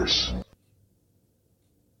gamers.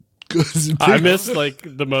 I missed like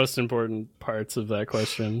the most important parts of that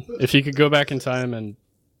question. If you could go back in time and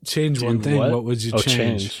change do one thing, what would you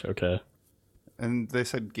change? Okay. And they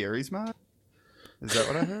said Gary's mod? Is that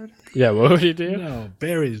what I heard? Yeah, what would he do? No,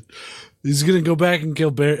 Barry. He's gonna go back and kill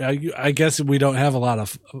Barry. I guess we don't have a lot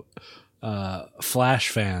of Flash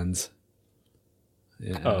fans.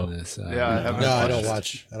 Yeah, I haven't. No, I don't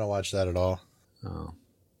watch. I don't watch that at all.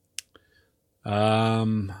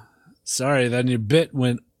 Oh. Sorry, then your bit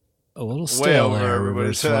went a little Way stale over there,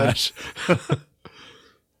 everybody's Reverse head.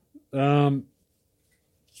 Flash.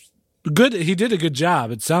 Good. He did a good job.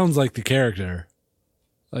 It sounds like the character.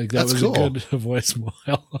 Like that That's was cool. a good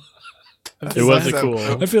voicemail. It was a cool.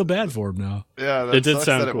 I feel bad for him now. Yeah, that It did sucks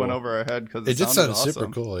sound that it went cool. over our head because It did sound awesome. super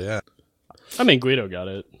cool. Yeah. I mean, Guido got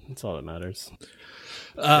it. That's all that matters.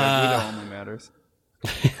 Yeah, Guido only matters.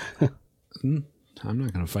 I'm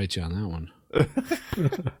not going to fight you on that one.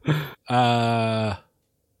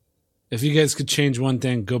 If you guys could change one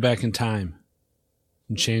thing, go back in time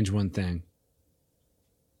and change one thing.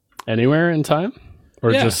 Anywhere in time?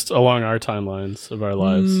 Or Yeah. just along our timelines of our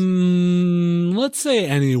lives? Let's say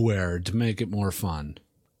anywhere to make it more fun.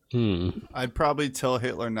 I'd probably tell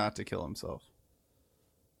Hitler not to kill himself.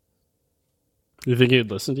 You think he'd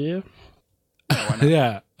listen to you?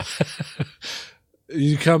 Yeah.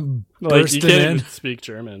 You come Like, you bursting can't in. even speak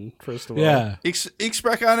German, first of all. Yeah. Ich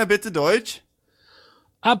spreche eine bitte Deutsch.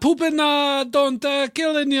 Puppen, don't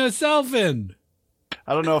killing yourself in.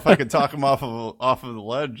 I don't know if I could talk him off of the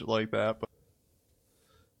ledge like that, but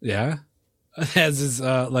Yeah. Has his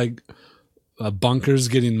bunkers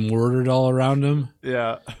getting mortared all around him.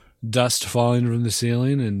 yeah. Dust falling from the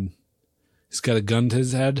ceiling, and he's got a gun to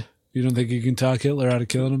his head. You don't think you can talk Hitler out of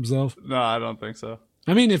killing himself? No, I don't think so.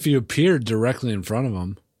 I mean, if you appeared directly in front of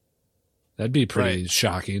him, that'd be pretty Right.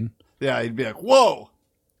 shocking. Yeah, he'd be like, "Whoa!"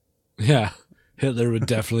 Yeah. Hitler would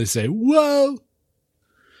definitely say, "Whoa."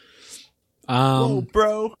 Whoa,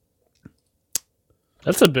 bro.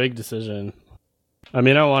 That's a big decision. I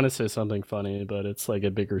mean, I want to say something funny, but it's like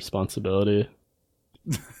a big responsibility.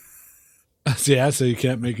 Yeah, so you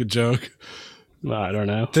can't make a joke. Well, I don't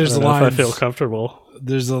know. There's I don't a know if line. I feel comfortable.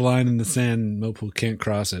 There's a line in the sand. Mopo can't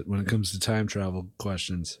cross it when it comes to time travel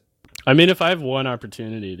questions. I mean, if I have one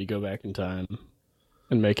opportunity to go back in time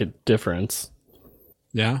and make a difference,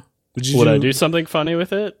 Yeah. would I do something funny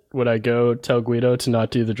with it? Would I go tell Guido to not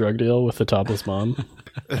do the drug deal with the topless mom?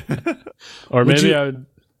 Or Would maybe you- I would.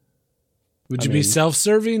 Would I you be mean-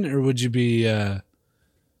 self-serving, or would you be, help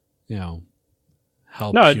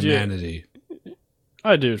No, I'd do it. humanity?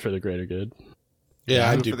 I'd do it for the greater good. Yeah,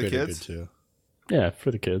 I do it do for the greater good kids? too. Yeah, for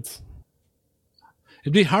the kids.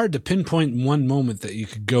 It'd be hard to pinpoint in one moment that you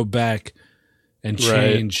could go back and Right.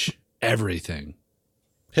 change everything.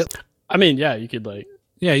 I mean, yeah, you could like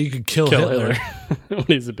Yeah, you could kill Hitler. when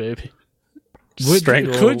he's a baby. Would-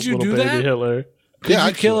 Strangle could you little do baby that? Hitler. Could Yeah, you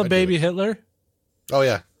I'd kill do- a I'd do baby it. Hitler? Oh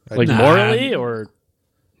yeah. Like Nah. morally, or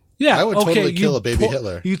Yeah, I would okay, totally you kill a baby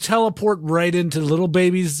Hitler. You teleport right into little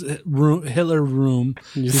baby's room, Hitler room.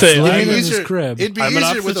 you You say, slam like, him in his easier- crib. It'd be I'm an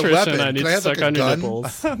easier with a obstetrician. weapon. I need Can I to have like suck a on your gun?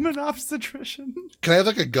 nipples. I'm an obstetrician. Can I have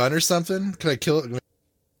like a gun or something? Can I kill it?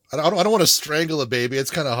 I don't want to strangle a baby.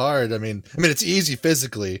 It's kind of hard. I mean, it's easy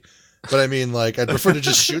physically, but I mean, like, I'd prefer to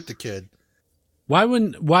just shoot the kid. Why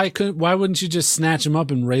wouldn't you just snatch him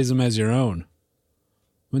up and raise him as your own?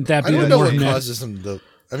 Wouldn't that I be don't the know more what myth? causes him to.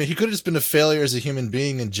 I mean, he could have just been a failure as a human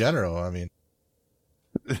being in general. I mean,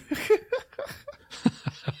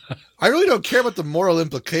 I really don't care about the moral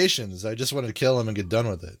implications. I just want to kill him and get done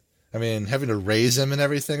with it. I mean, having to raise him and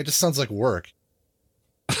everything, it just sounds like work.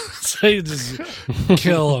 So you just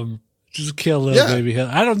kill him. Just kill little baby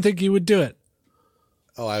Hitler. I don't think you would do it.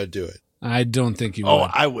 Oh, I would do it. I don't think you Oh,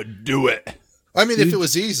 would. I would do it. I mean, if it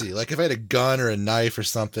was easy, like if I had a gun or a knife or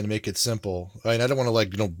something to make it simple. I mean, I don't want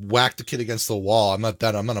to whack the kid against the wall. I'm not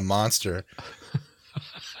a monster.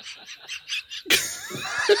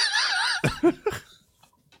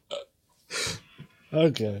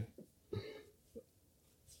 Okay.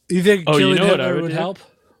 You think Oh, killing you know what I Hitler would would do? help?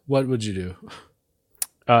 What would you do?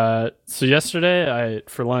 So yesterday,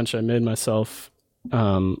 for lunch, I made myself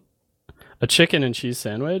a chicken and cheese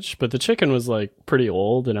sandwich, but the chicken was like pretty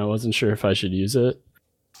old, and I wasn't sure if I should use it.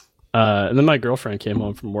 And then my girlfriend came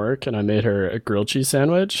home from work, and I made her a grilled cheese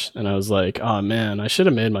sandwich, and I was like, "Oh man, I should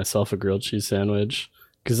have made myself a grilled cheese sandwich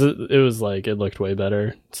because it was like it looked way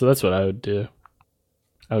better." So that's what I would do.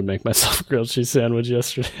 I would make myself a grilled cheese sandwich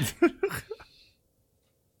yesterday.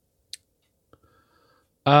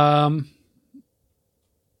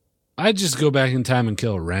 I'd just go back in time and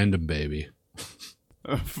kill a random baby.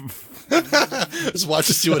 Just watch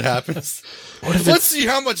to see what happens. Let's see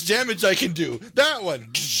how much damage I can do. That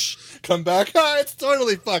one. Come back. It's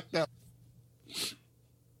totally fucked up.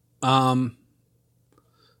 I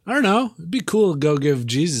don't know. It'd be cool to go give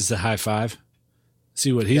Jesus a high five.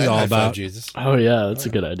 See what he's Yeah, all high five about. Jesus. Oh yeah, that's a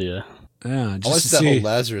good idea. Yeah, I just like to that see whole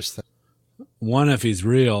Lazarus thing. one if he's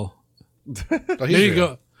real. Oh, he's Maybe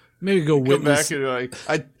real. go Come witness. back and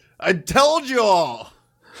like, I told you all.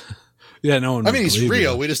 Yeah, no one. I would mean, he's believe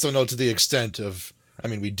real. you. We just don't know to the extent of. I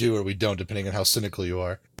mean, we do or we don't, depending on how cynical you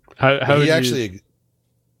are. How But would he you actually?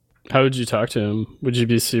 How would you talk to him? Would you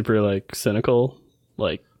be super like cynical,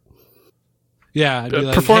 like Yeah, I'd be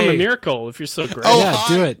like, perform hey, a miracle if you're so great? Oh, Yeah,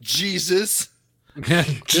 hi, do it. Jesus.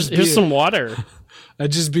 just Here's some water.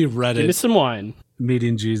 I'd just be Give me Reddit some wine.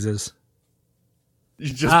 meeting Jesus. You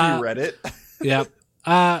just be Reddit.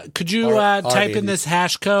 Yep. Could you type in this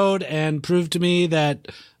hash code and prove to me that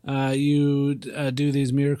you do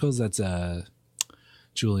these miracles? That's a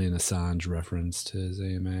Julian Assange reference to his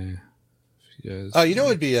AMA. If you guys, Oh, you know,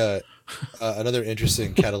 it'd be another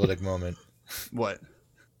interesting catalytic moment. What?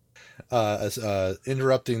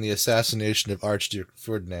 Interrupting the assassination of Archduke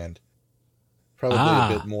Ferdinand. Probably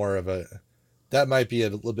a bit more of a. That might be a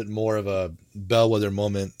little bit more of a bellwether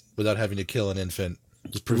moment without having to kill an infant.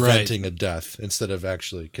 Just preventing a death instead of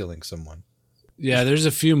actually killing someone. Yeah, there's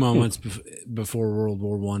a few moments before World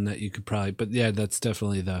War One that you could probably, but yeah, that's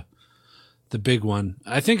definitely the big one.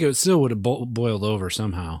 I think it still would have boiled over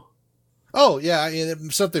somehow. Oh yeah, I mean,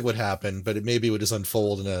 something would happen, but it maybe would just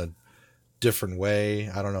unfold in a different way.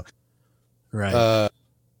 I don't know. Right.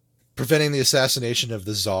 Preventing the assassination of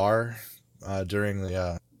the Tsar during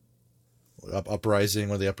the uprising,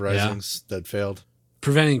 one of the uprisings that failed.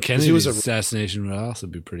 Preventing Kennedy's was assassination would also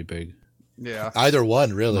be pretty big. Yeah. Either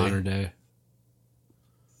one, really. Modern day.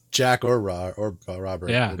 Jack or Robert.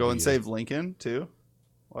 Yeah. Go and save Lincoln too,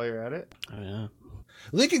 while you're at it. Oh yeah.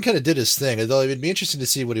 Lincoln kind of did his thing, although it'd be interesting to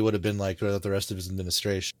see what he would have been like throughout the rest of his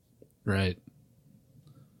administration. Right.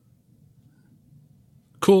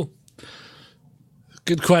 Cool.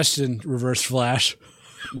 Good question, Reverse Flash.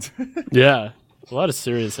 Yeah. A lot of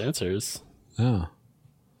serious answers. Oh.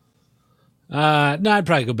 No, I'd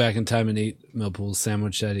probably go back in time and eat Millpool's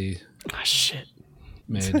sandwich that he shit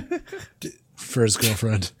made for his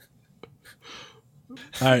girlfriend.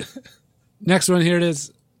 All right. Next one, here it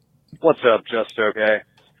is. What's up, Just Okay?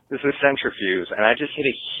 This is Centrifuge, and I just hit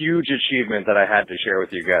a huge achievement that I had to share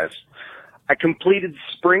with you guys. I completed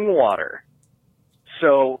spring water.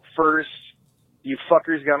 So, first, you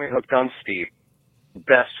fuckers got me hooked on Steep.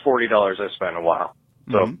 Best $40 I've spent in a while.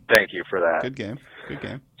 So, thank you for that. Good game. Good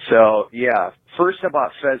game. So, yeah. First, I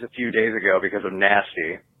bought Fez a few days ago because of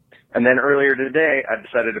Nasty. And then earlier today, I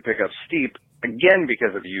decided to pick up Steep again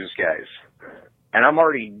because of you guys. And I'm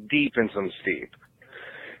already deep in some Steep.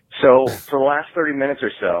 So, for the last 30 minutes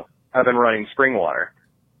or so, I've been running spring water.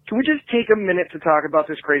 Can we just take a minute to talk about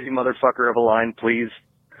this crazy motherfucker of a line, please?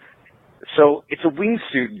 So, it's a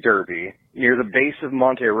wingsuit derby near the base of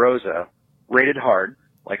Monte Rosa, rated hard,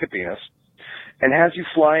 like a penis, and has you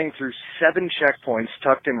flying through 7 checkpoints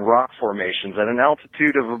tucked in rock formations at an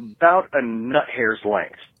altitude of about a nut hair's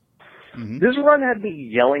length. This run had me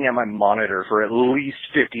yelling at my monitor for at least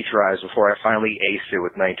 50 tries before I finally aced it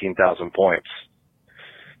with 19,000 points.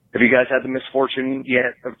 Have you guys had the misfortune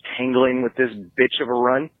yet of tangling with this bitch of a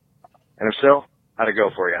run? And if so, how'd it go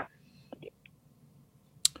for you?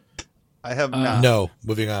 I have not. No,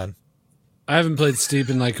 moving on. I haven't played Steep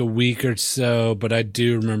in like a week or so, but I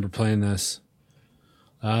do remember playing this.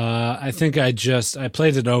 I think I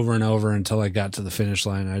played it over and over until I got to the finish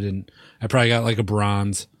line. I probably got like a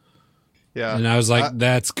bronze. Yeah. And I was like,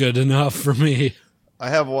 that's good enough for me. I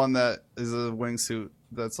have one that is a wingsuit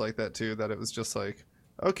that's like that too, that it was just like,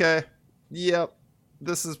 okay, yep,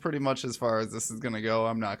 this is pretty much as far as this is going to go.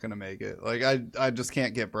 I'm not going to make it. Like, I just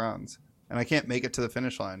can't get bronze. And I can't make it to the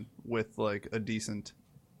finish line with like a decent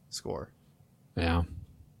score. Yeah.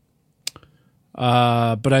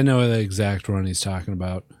 But I know the exact one he's talking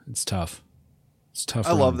about. It's tough. It's tough.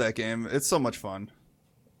 I love that game. It's so much fun.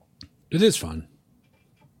 It is fun.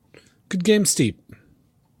 Good game, Steep.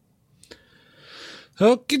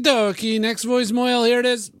 Okie dokie. Next voicemail. Here it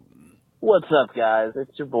is. What's up, guys?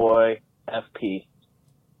 It's your boy, FP.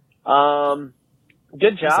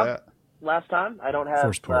 Good job last time. I don't have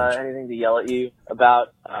anything to yell at you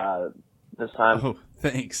about this time. Oh,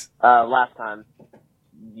 thanks. Last time,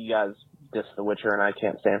 you guys dissed The Witcher, and I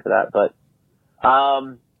can't stand for that. But,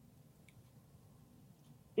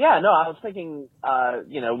 yeah, no, I was thinking,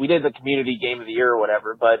 we did the community game of the year or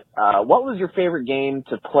whatever, but what was your favorite game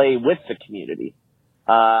to play with the community?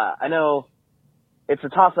 I know it's a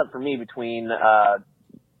toss-up for me between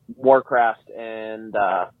Warcraft and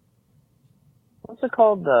what's it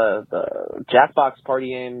called? The Jackbox party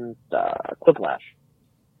game, Quiplash.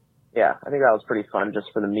 Yeah, I think that was pretty fun just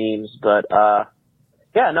for the memes. But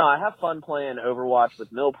yeah, no, I have fun playing Overwatch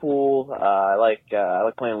with Millpool. I like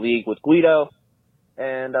playing League with Guido,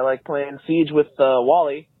 and I like playing Siege with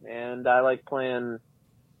Wally, and I like playing.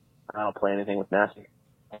 I don't play anything with Nasty.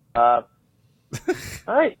 All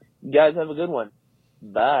right, you guys have a good one.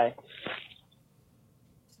 Bye.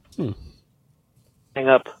 Hang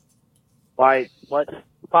up. Why? What?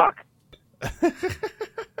 Fuck.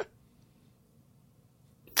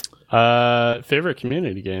 Favorite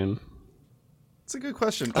community game? It's a good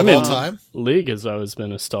question. I mean, League has always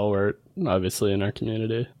been a stalwart, obviously, in our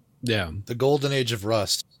community. Yeah. The golden age of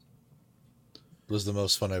Rust was the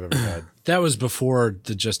most fun I've ever had. That was before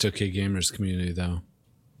the Just Okay Gamers community, though.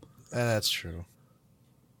 That's true.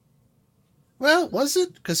 Well, was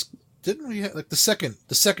it? Because didn't we have, like, the second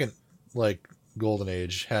like golden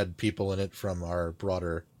age had people in it from our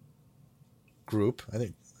broader group? I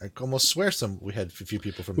think I almost swear we had a few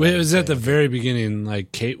people from. Well, it was at the very beginning.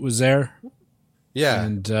 Like Kate was there. Yeah,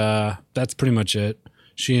 and that's pretty much it.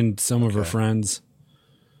 She and some of her friends.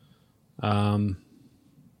 Yeah,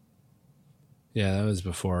 that was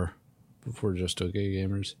before Just Okay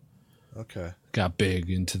Gamers. Okay. Got big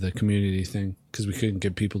into the community thing because we couldn't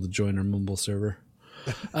get people to join our Mumble server.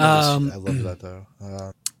 I love that though.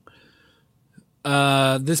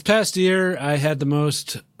 This past year, I had the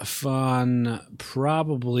most fun.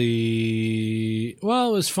 Probably, well,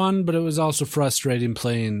 it was fun, but it was also frustrating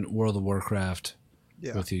playing World of Warcraft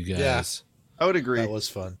with you guys. Yeah, I would agree. That was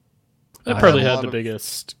fun. That probably had the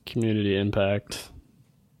biggest community impact.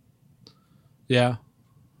 Yeah.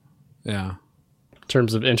 Yeah. In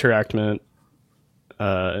terms of interactment,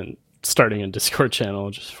 and starting a Discord channel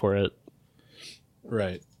just for it.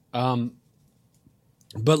 Right.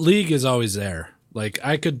 But League is always there. Like,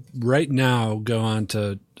 I could right now go on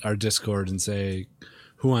to our Discord and say,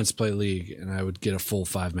 who wants to play League? And I would get a full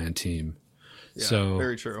 5-man team. Yeah, so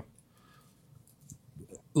very true.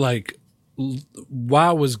 Like,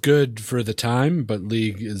 WoW was good for the time, but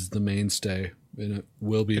League is the mainstay, and it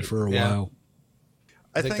will be for a while.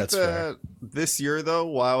 I think that's that this year, though,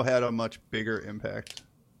 WoW had a much bigger impact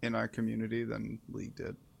in our community than League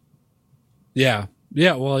did. Yeah.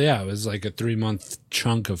 Yeah, well, yeah, it was like a 3-month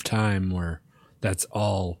chunk of time where that's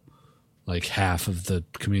all, like, half of the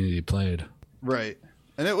community played. Right.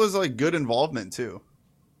 And it was, like, good involvement, too.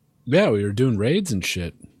 Yeah, we were doing raids and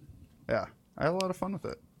shit. Yeah, I had a lot of fun with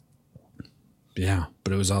it. Yeah,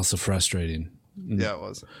 but it was also frustrating. Yeah, it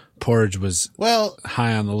was. Porridge was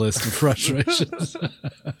high on the list of frustrations.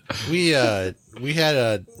 We had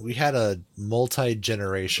a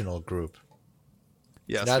multi-generational group.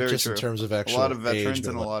 Yes, not very just true. in terms of actual a lot of veterans age,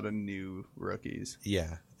 but and a lot of new rookies.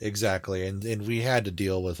 Yeah, exactly. And we had to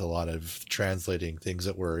deal with a lot of translating things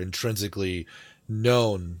that were intrinsically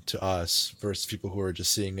known to us versus people who are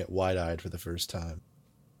just seeing it wide-eyed for the first time.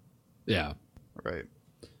 Yeah. Right.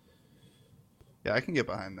 Yeah, I can get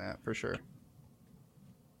behind that for sure.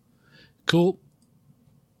 Cool.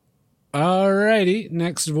 Alrighty,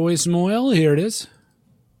 next voicemail. Here it is.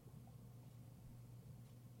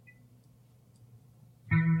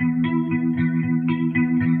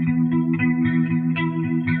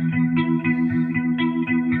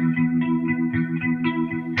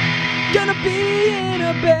 Gonna be in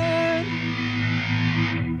a bed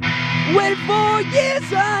Wait 4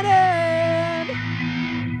 years on end.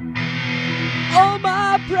 All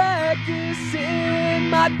my practicing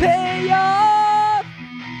might pay off.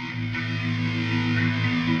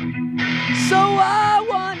 So I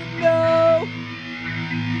want to know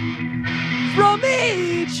from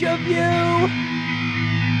each of you,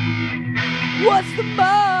 what's the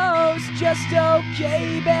most just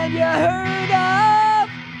okay band you heard of?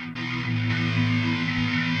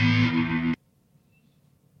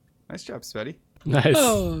 Nice job, Spetty. Nice.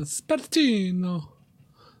 Oh, Spettino.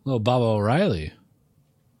 Little Baba O'Reilly.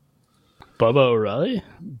 Bubba O'Reilly?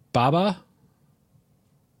 Baba?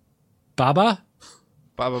 Baba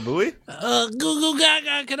Booey? Goo Goo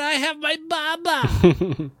Gaga, can I have my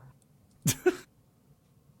Baba?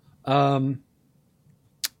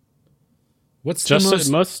 What's Just the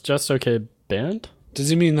most Just Okay band? Does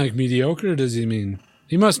he mean like mediocre, or does he mean...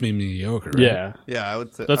 He must mean mediocre, right? Yeah. Yeah, I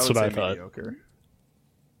would say That's I would what say I thought. mediocre.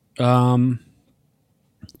 I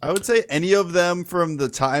would say any of them from the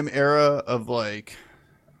time era of like,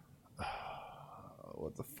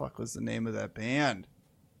 what the fuck was the name of that band?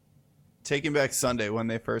 Taking Back Sunday, when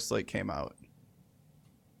they first like came out.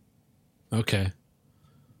 Okay.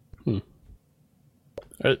 The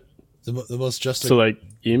most just So like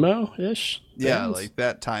emo-ish? Yeah, bands? like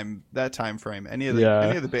that time frame. Any of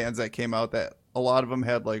the bands that came out, that a lot of them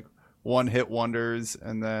had like one hit wonders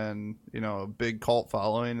and then, you know, a big cult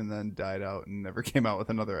following and then died out and never came out with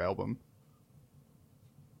another album.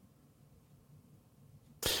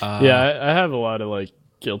 Yeah, I have a lot of like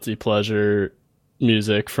guilty pleasure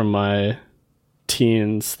music from my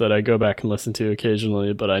teens that I go back and listen to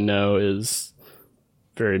occasionally, but I know is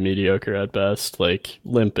very mediocre at best, like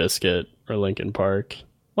Limp Bizkit or Linkin Park.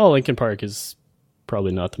 Well, Linkin Park is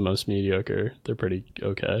probably not the most mediocre. They're pretty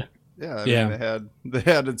okay. Yeah, I mean, they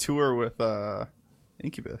had a tour with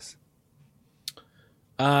Incubus.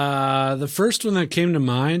 The first one that came to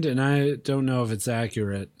mind, and I don't know if it's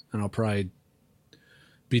accurate, and I'll probably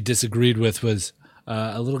be disagreed with, was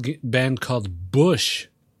a little band called Bush.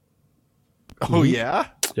 Oh, yeah?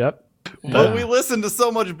 Yep. But we listened to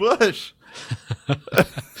so much Bush.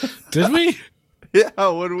 Did we? Yeah,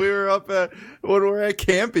 when we were at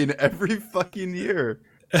camping every fucking year.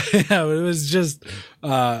 Yeah, it was just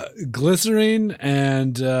Glycerine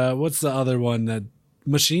and what's the other one? That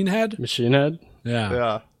Machine Head? Machine Head? Yeah.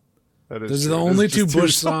 Yeah. That is Those are true. the only It's two just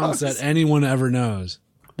Bush songs that anyone ever knows.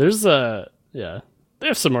 There's they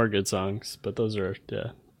have some more good songs, but those are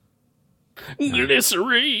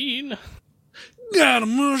Glycerine. Got a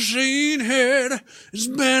machine head, it's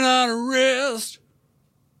been on a rest.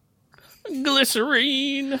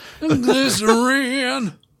 Glycerine.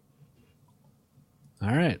 Glycerine.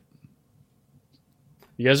 All right.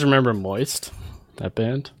 You guys remember Moist? That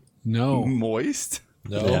band? No. Moist?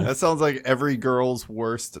 No. Yeah. That sounds like every girl's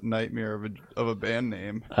worst nightmare of a band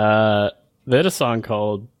name. They had a song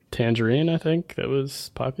called Tangerine, I think, that was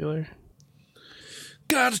popular.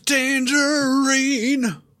 Got a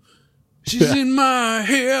tangerine. She's in my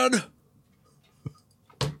head.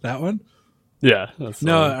 That one? Yeah. That's the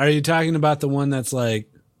No, one. are you talking about the one that's like,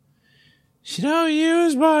 she don't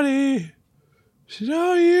use money. She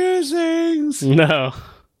don't use things. No.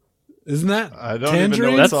 Isn't that I don't Tangerine?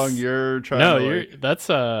 even know what song you're trying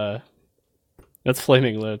to that's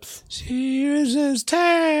Flaming Lips. She uses tangerines.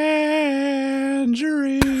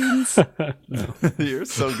 You're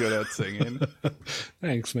so good at singing.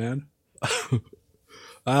 Thanks, man.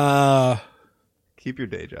 Keep your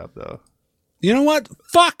day job, though. You know what?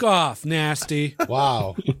 Fuck off, nasty.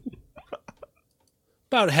 Wow.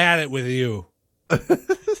 About had it with you.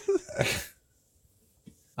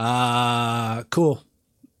 Cool.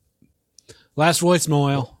 Last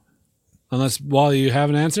voicemail. Unless, Wally, you have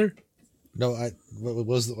an answer? No, I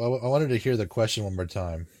wanted to hear the question one more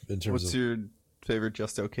time in terms What's of your favorite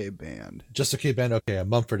Just Okay band? Just Okay band. Okay,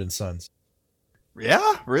 Mumford and Sons.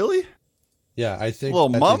 Yeah, really? Yeah, I think Well,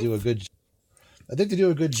 that Mump? they do a good. I think they do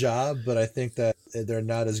a good job, but I think that they're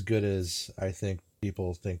not as good as I think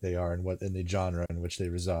people think they are in the genre in which they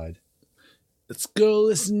reside. Let's go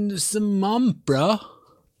listen to some Mump, bro.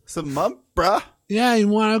 Some Mump, bruh? Yeah, you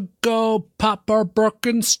want to go pop our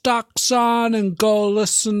Birkenstocks on and go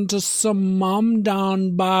listen to some Mum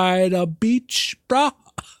down by the beach, bro?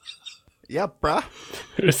 Yeah, bruh.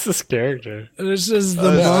 Who's this character? This is the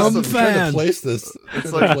I'm Mum trying to fan. place this.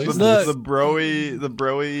 It's like the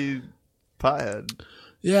broy pothead.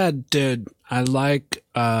 Yeah, dude. I like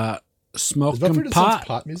Is Mumford smoking and Sons pot.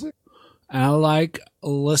 pop music? I like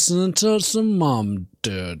listening to some Mum,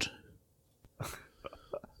 dude.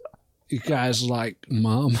 You guys like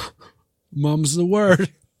Mum? Mum's the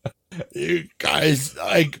word. You guys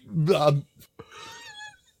like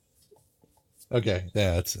Okay,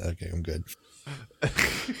 yeah, that's okay. I'm good.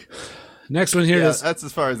 Next one here Yeah, is that's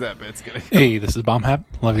as far as that bit's gonna go. Hey, this is Bombhap.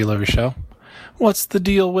 Love your show. What's the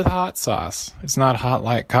deal with hot sauce? It's not hot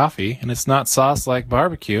like coffee, and it's not sauce like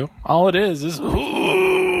barbecue. All it is.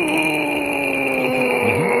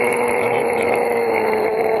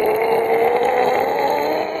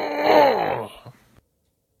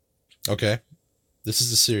 Okay, this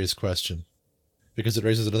is a serious question because it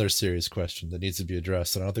raises another serious question that needs to be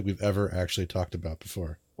addressed, and I don't think we've ever actually talked about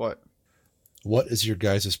before. What? What is your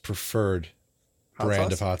guys' preferred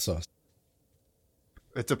brand of hot sauce?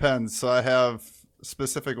 It depends. So I have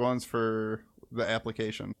specific ones for the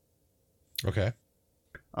application. Okay.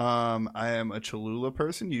 I am a Cholula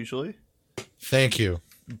person usually. Thank you.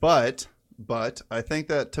 But I think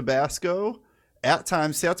that Tabasco at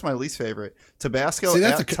times, see, that's my least favorite. Tabasco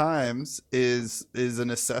at times is a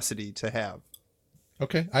necessity to have.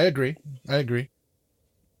 Okay, I agree. I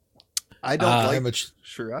don't like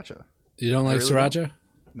sriracha. You don't like sriracha?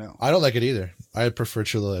 No. I don't like it either. I prefer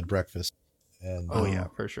Cholula at breakfast. And yeah,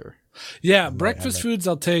 for sure. Yeah, breakfast foods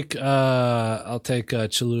I'll take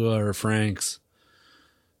Cholula or Frank's.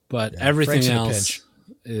 But everything else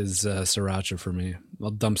is sriracha for me.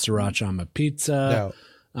 I'll dump sriracha on my pizza,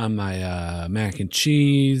 on my mac and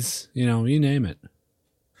cheese, you name it.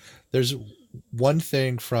 There's one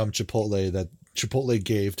thing from Chipotle that Chipotle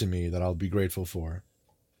gave to me that I'll be grateful for,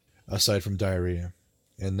 aside from diarrhea.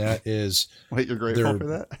 And that is... Wait, you're grateful for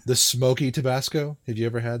that? The smoky Tabasco. Have you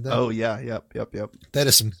ever had that? Oh, yeah. Yep. That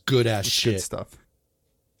is some good-ass shit. Good stuff.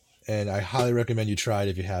 And I highly recommend you try it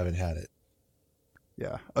if you haven't had it.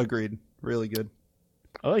 Yeah, agreed. Really good.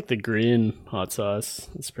 I like the green hot sauce.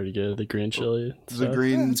 It's pretty good. The green chili. The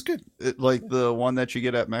green... Yeah, it's good. Like the one that you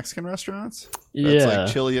get at Mexican restaurants? Yeah. That's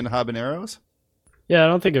like chili and habaneros? Yeah, I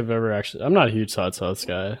don't think I've ever actually... I'm not a huge hot sauce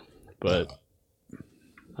guy, but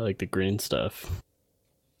I like the green stuff.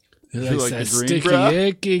 You like that sticky,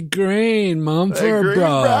 icky green Mumford,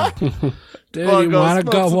 bro. Dude, you want to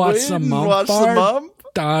go watch some Mumford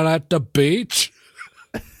down at the beach?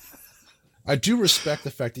 I do respect the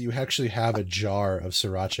fact that you actually have a jar of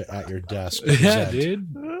sriracha at your desk. Yeah,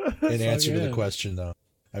 dude. In answer to the question, though.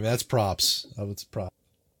 I mean, that's props. It's props.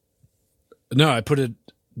 No, I put it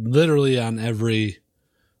literally on every,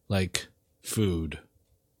 food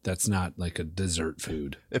that's not like a dessert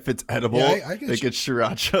food. If it's edible, I get it gets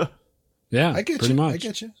sriracha. Yeah, I get pretty you. much. I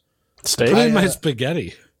get you. Put it in my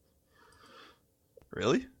spaghetti.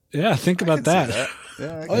 Really? Yeah, think about that.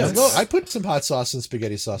 Yeah, I put some hot sauce in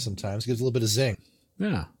spaghetti sauce sometimes. Gives a little bit of zing.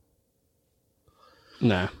 Yeah.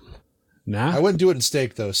 Nah. I wouldn't do it in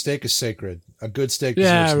steak, though. Steak is sacred. A good steak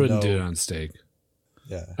I wouldn't do it on steak.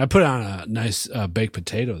 Yeah. I put it on a nice baked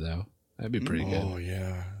potato, though. That'd be pretty good. Oh,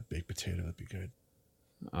 yeah. Baked potato would be good.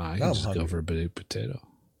 I can just go for a baked potato.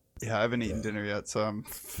 Yeah, I haven't eaten dinner yet, so I'm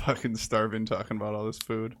fucking starving talking about all this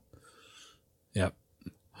food. Yep.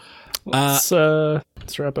 Let's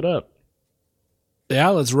wrap it up. Yeah,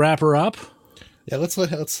 let's wrap her up. Yeah, let's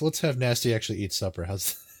have Nasty actually eat supper.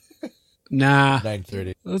 How's Nah.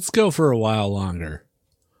 9:30. Let's go for a while longer.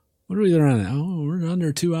 What are we running? Oh, we're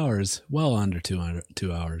under 2 hours. Well under 2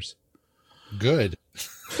 hours. Good.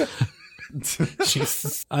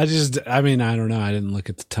 Jesus. I don't know. I didn't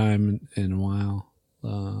look at the time in a while.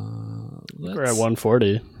 We're at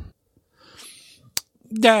 1:40.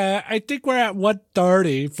 Yeah, I think we're at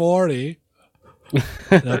 1:30, 40.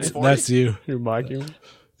 That's you. You're mocking me?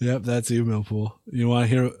 Yep, that's you, Millpool. You want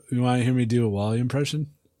to hear me do a Wally impression?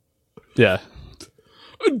 Yeah.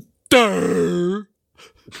 Durr.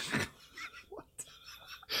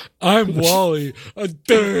 I'm Wally.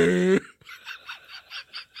 Durr.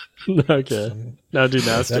 Okay. Now do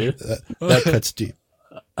Nasty. That cuts deep.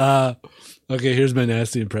 Okay, here's my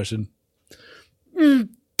Nasty impression. The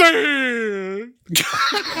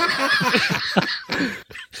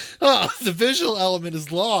visual element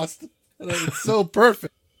is lost. It's so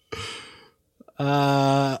perfect.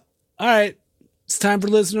 All right. It's time for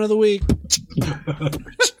Listener of the Week.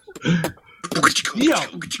 Yo,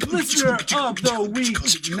 Listener of the Week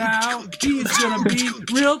now. He's gonna be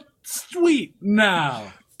real sweet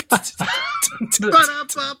now.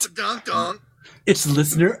 It's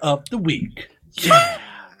Listener of the Week. Yeah.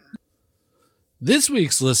 This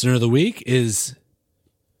week's Listener of the Week is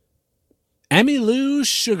Emmylou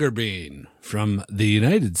Sugarbean from the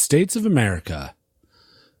United States of America.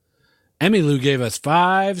 Emmylou gave us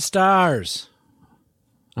 5 stars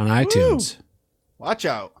on iTunes. Watch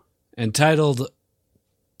out. Entitled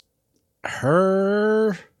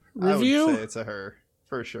Her Review? I would say it's a her,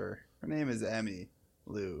 for sure. Her name is Emmy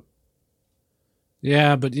Lou.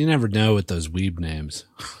 Yeah, but you never know with those weeb names.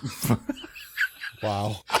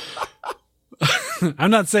 Wow.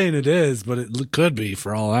 I'm not saying it is, but it could be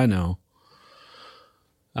for all I know.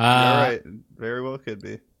 All right, very well could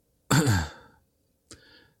be.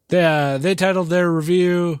 They titled their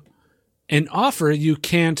review "An Offer You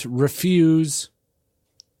Can't Refuse,"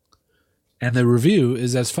 and the review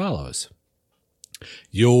is as follows.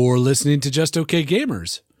 You're listening to Just Okay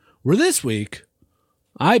Gamers, where this week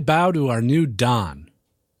I bow to our new Don,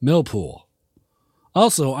 Millpool.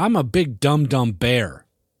 Also, I'm a big dumb bear.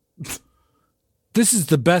 This is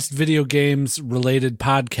the best video games related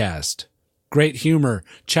podcast. Great humor.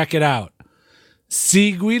 Check it out.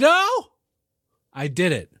 See, Guido? I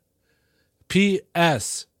did it.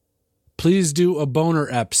 P.S. Please do a boner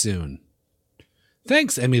ep soon.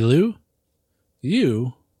 Thanks, Emmy Lou.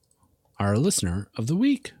 You are a listener of the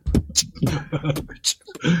week.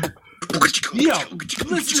 Yo,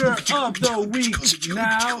 listener of the week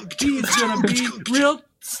now. He's gonna be real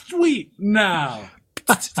sweet now.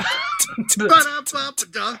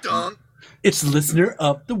 It's listener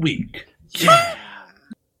of the week. Yeah.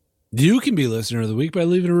 You can be listener of the week by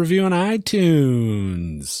leaving a review on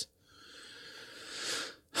iTunes.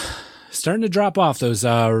 Starting to drop off those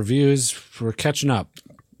reviews. We're catching up.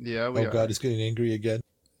 Yeah, we are. God, he's getting angry again.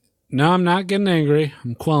 No, I'm not getting angry.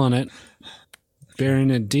 I'm quelling it. Burying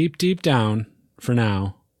it deep down for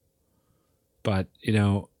now. But,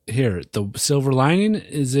 here, the silver lining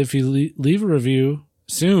is if you leave a review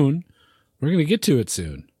soon, we're going to get to it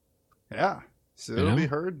soon. Yeah. So it'll be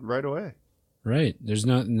heard right away. Right. There's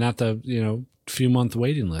not the, few month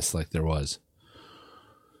waiting list like there was.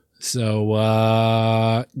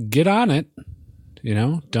 So get on it.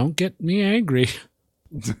 Don't get me angry.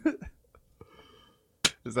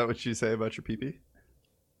 Is that what you say about your pee-pee?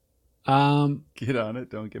 Get on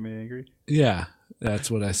it. Don't get me angry. Yeah,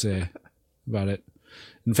 that's what I say about it.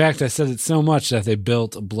 In fact, I said it so much that they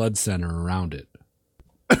built a blood center around it.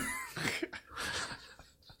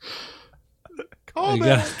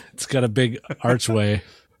 It's got a big archway.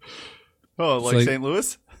 Oh, like St.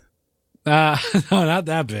 Louis? No, not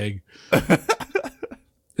that big.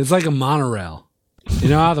 It's like a monorail. You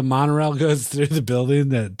know how the monorail goes through the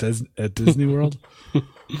building at Disney World?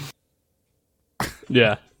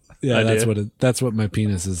 Yeah. Yeah, that's what my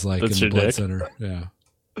penis is like That's in the blood dick. center. Yeah.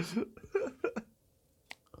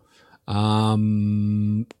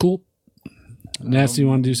 Cool. Nasty, you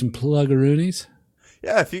want to do some pluggeroonies?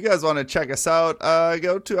 Yeah, if you guys want to check us out,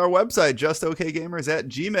 go to our website,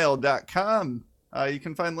 justokgamers@gmail.com. You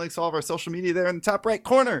can find links to all of our social media there in the top right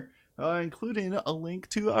corner, including a link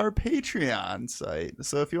to our Patreon site.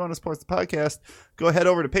 So if you want to support the podcast, go head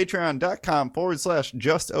over to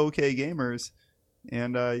patreon.com/justokgamers,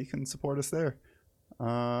 and you can support us there.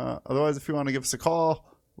 Otherwise, if you want to give us a call,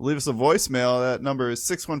 leave us a voicemail. That number is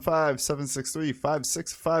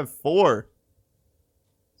 615-763-5654.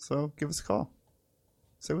 So give us a call.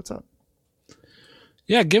 Say what's up.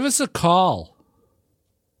 Yeah, give us a call.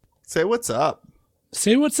 Say what's up.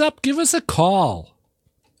 Say what's up. Give us a call.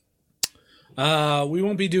 We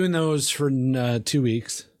won't be doing those for 2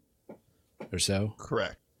 weeks or so.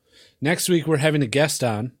 Correct. Next week, we're having a guest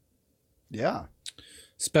on. Yeah.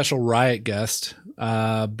 Special Riot guest.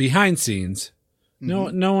 Behind scenes.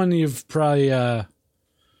 No one you've probably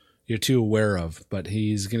you're too aware of, but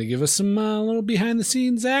he's going to give us some little behind the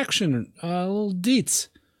scenes action, little deets,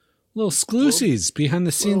 little exclusives behind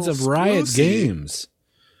the scenes of Riot Games.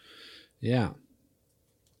 Yeah.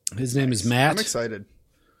 His name is Matt. I'm excited.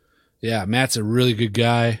 Yeah, Matt's a really good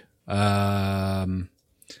guy. And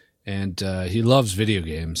he loves video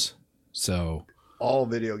games. So all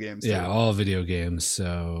video games. Yeah, all video games.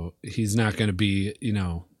 So he's not going to be,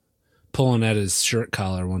 pulling at his shirt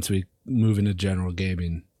collar once we move into general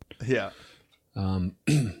gaming. Yeah.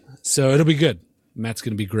 So it'll be good. Matt's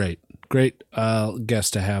going to be great. Great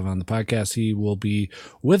guest to have on the podcast. He will be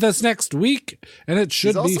with us next week, and it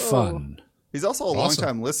should be fun. He's also a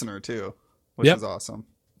long-time listener, too, which is awesome.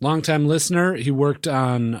 Long-time listener. He worked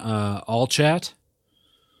on All Chat,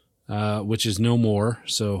 which is no more.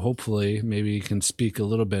 So hopefully maybe he can speak a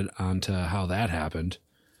little bit onto how that happened,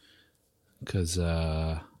 because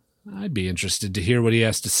I'd be interested to hear what he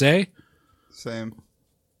has to say. Same.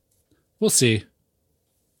 We'll see.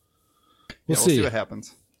 We'll see what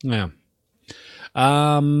happens. Yeah.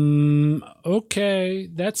 Okay,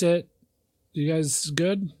 that's it. You guys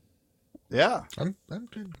good? Yeah. I'm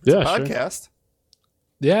good. It's a podcast.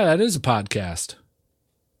 Yeah, that is a podcast.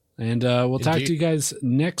 And we'll talk to you guys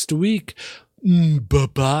next week.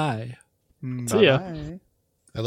 Bye-bye. See ya. Bye.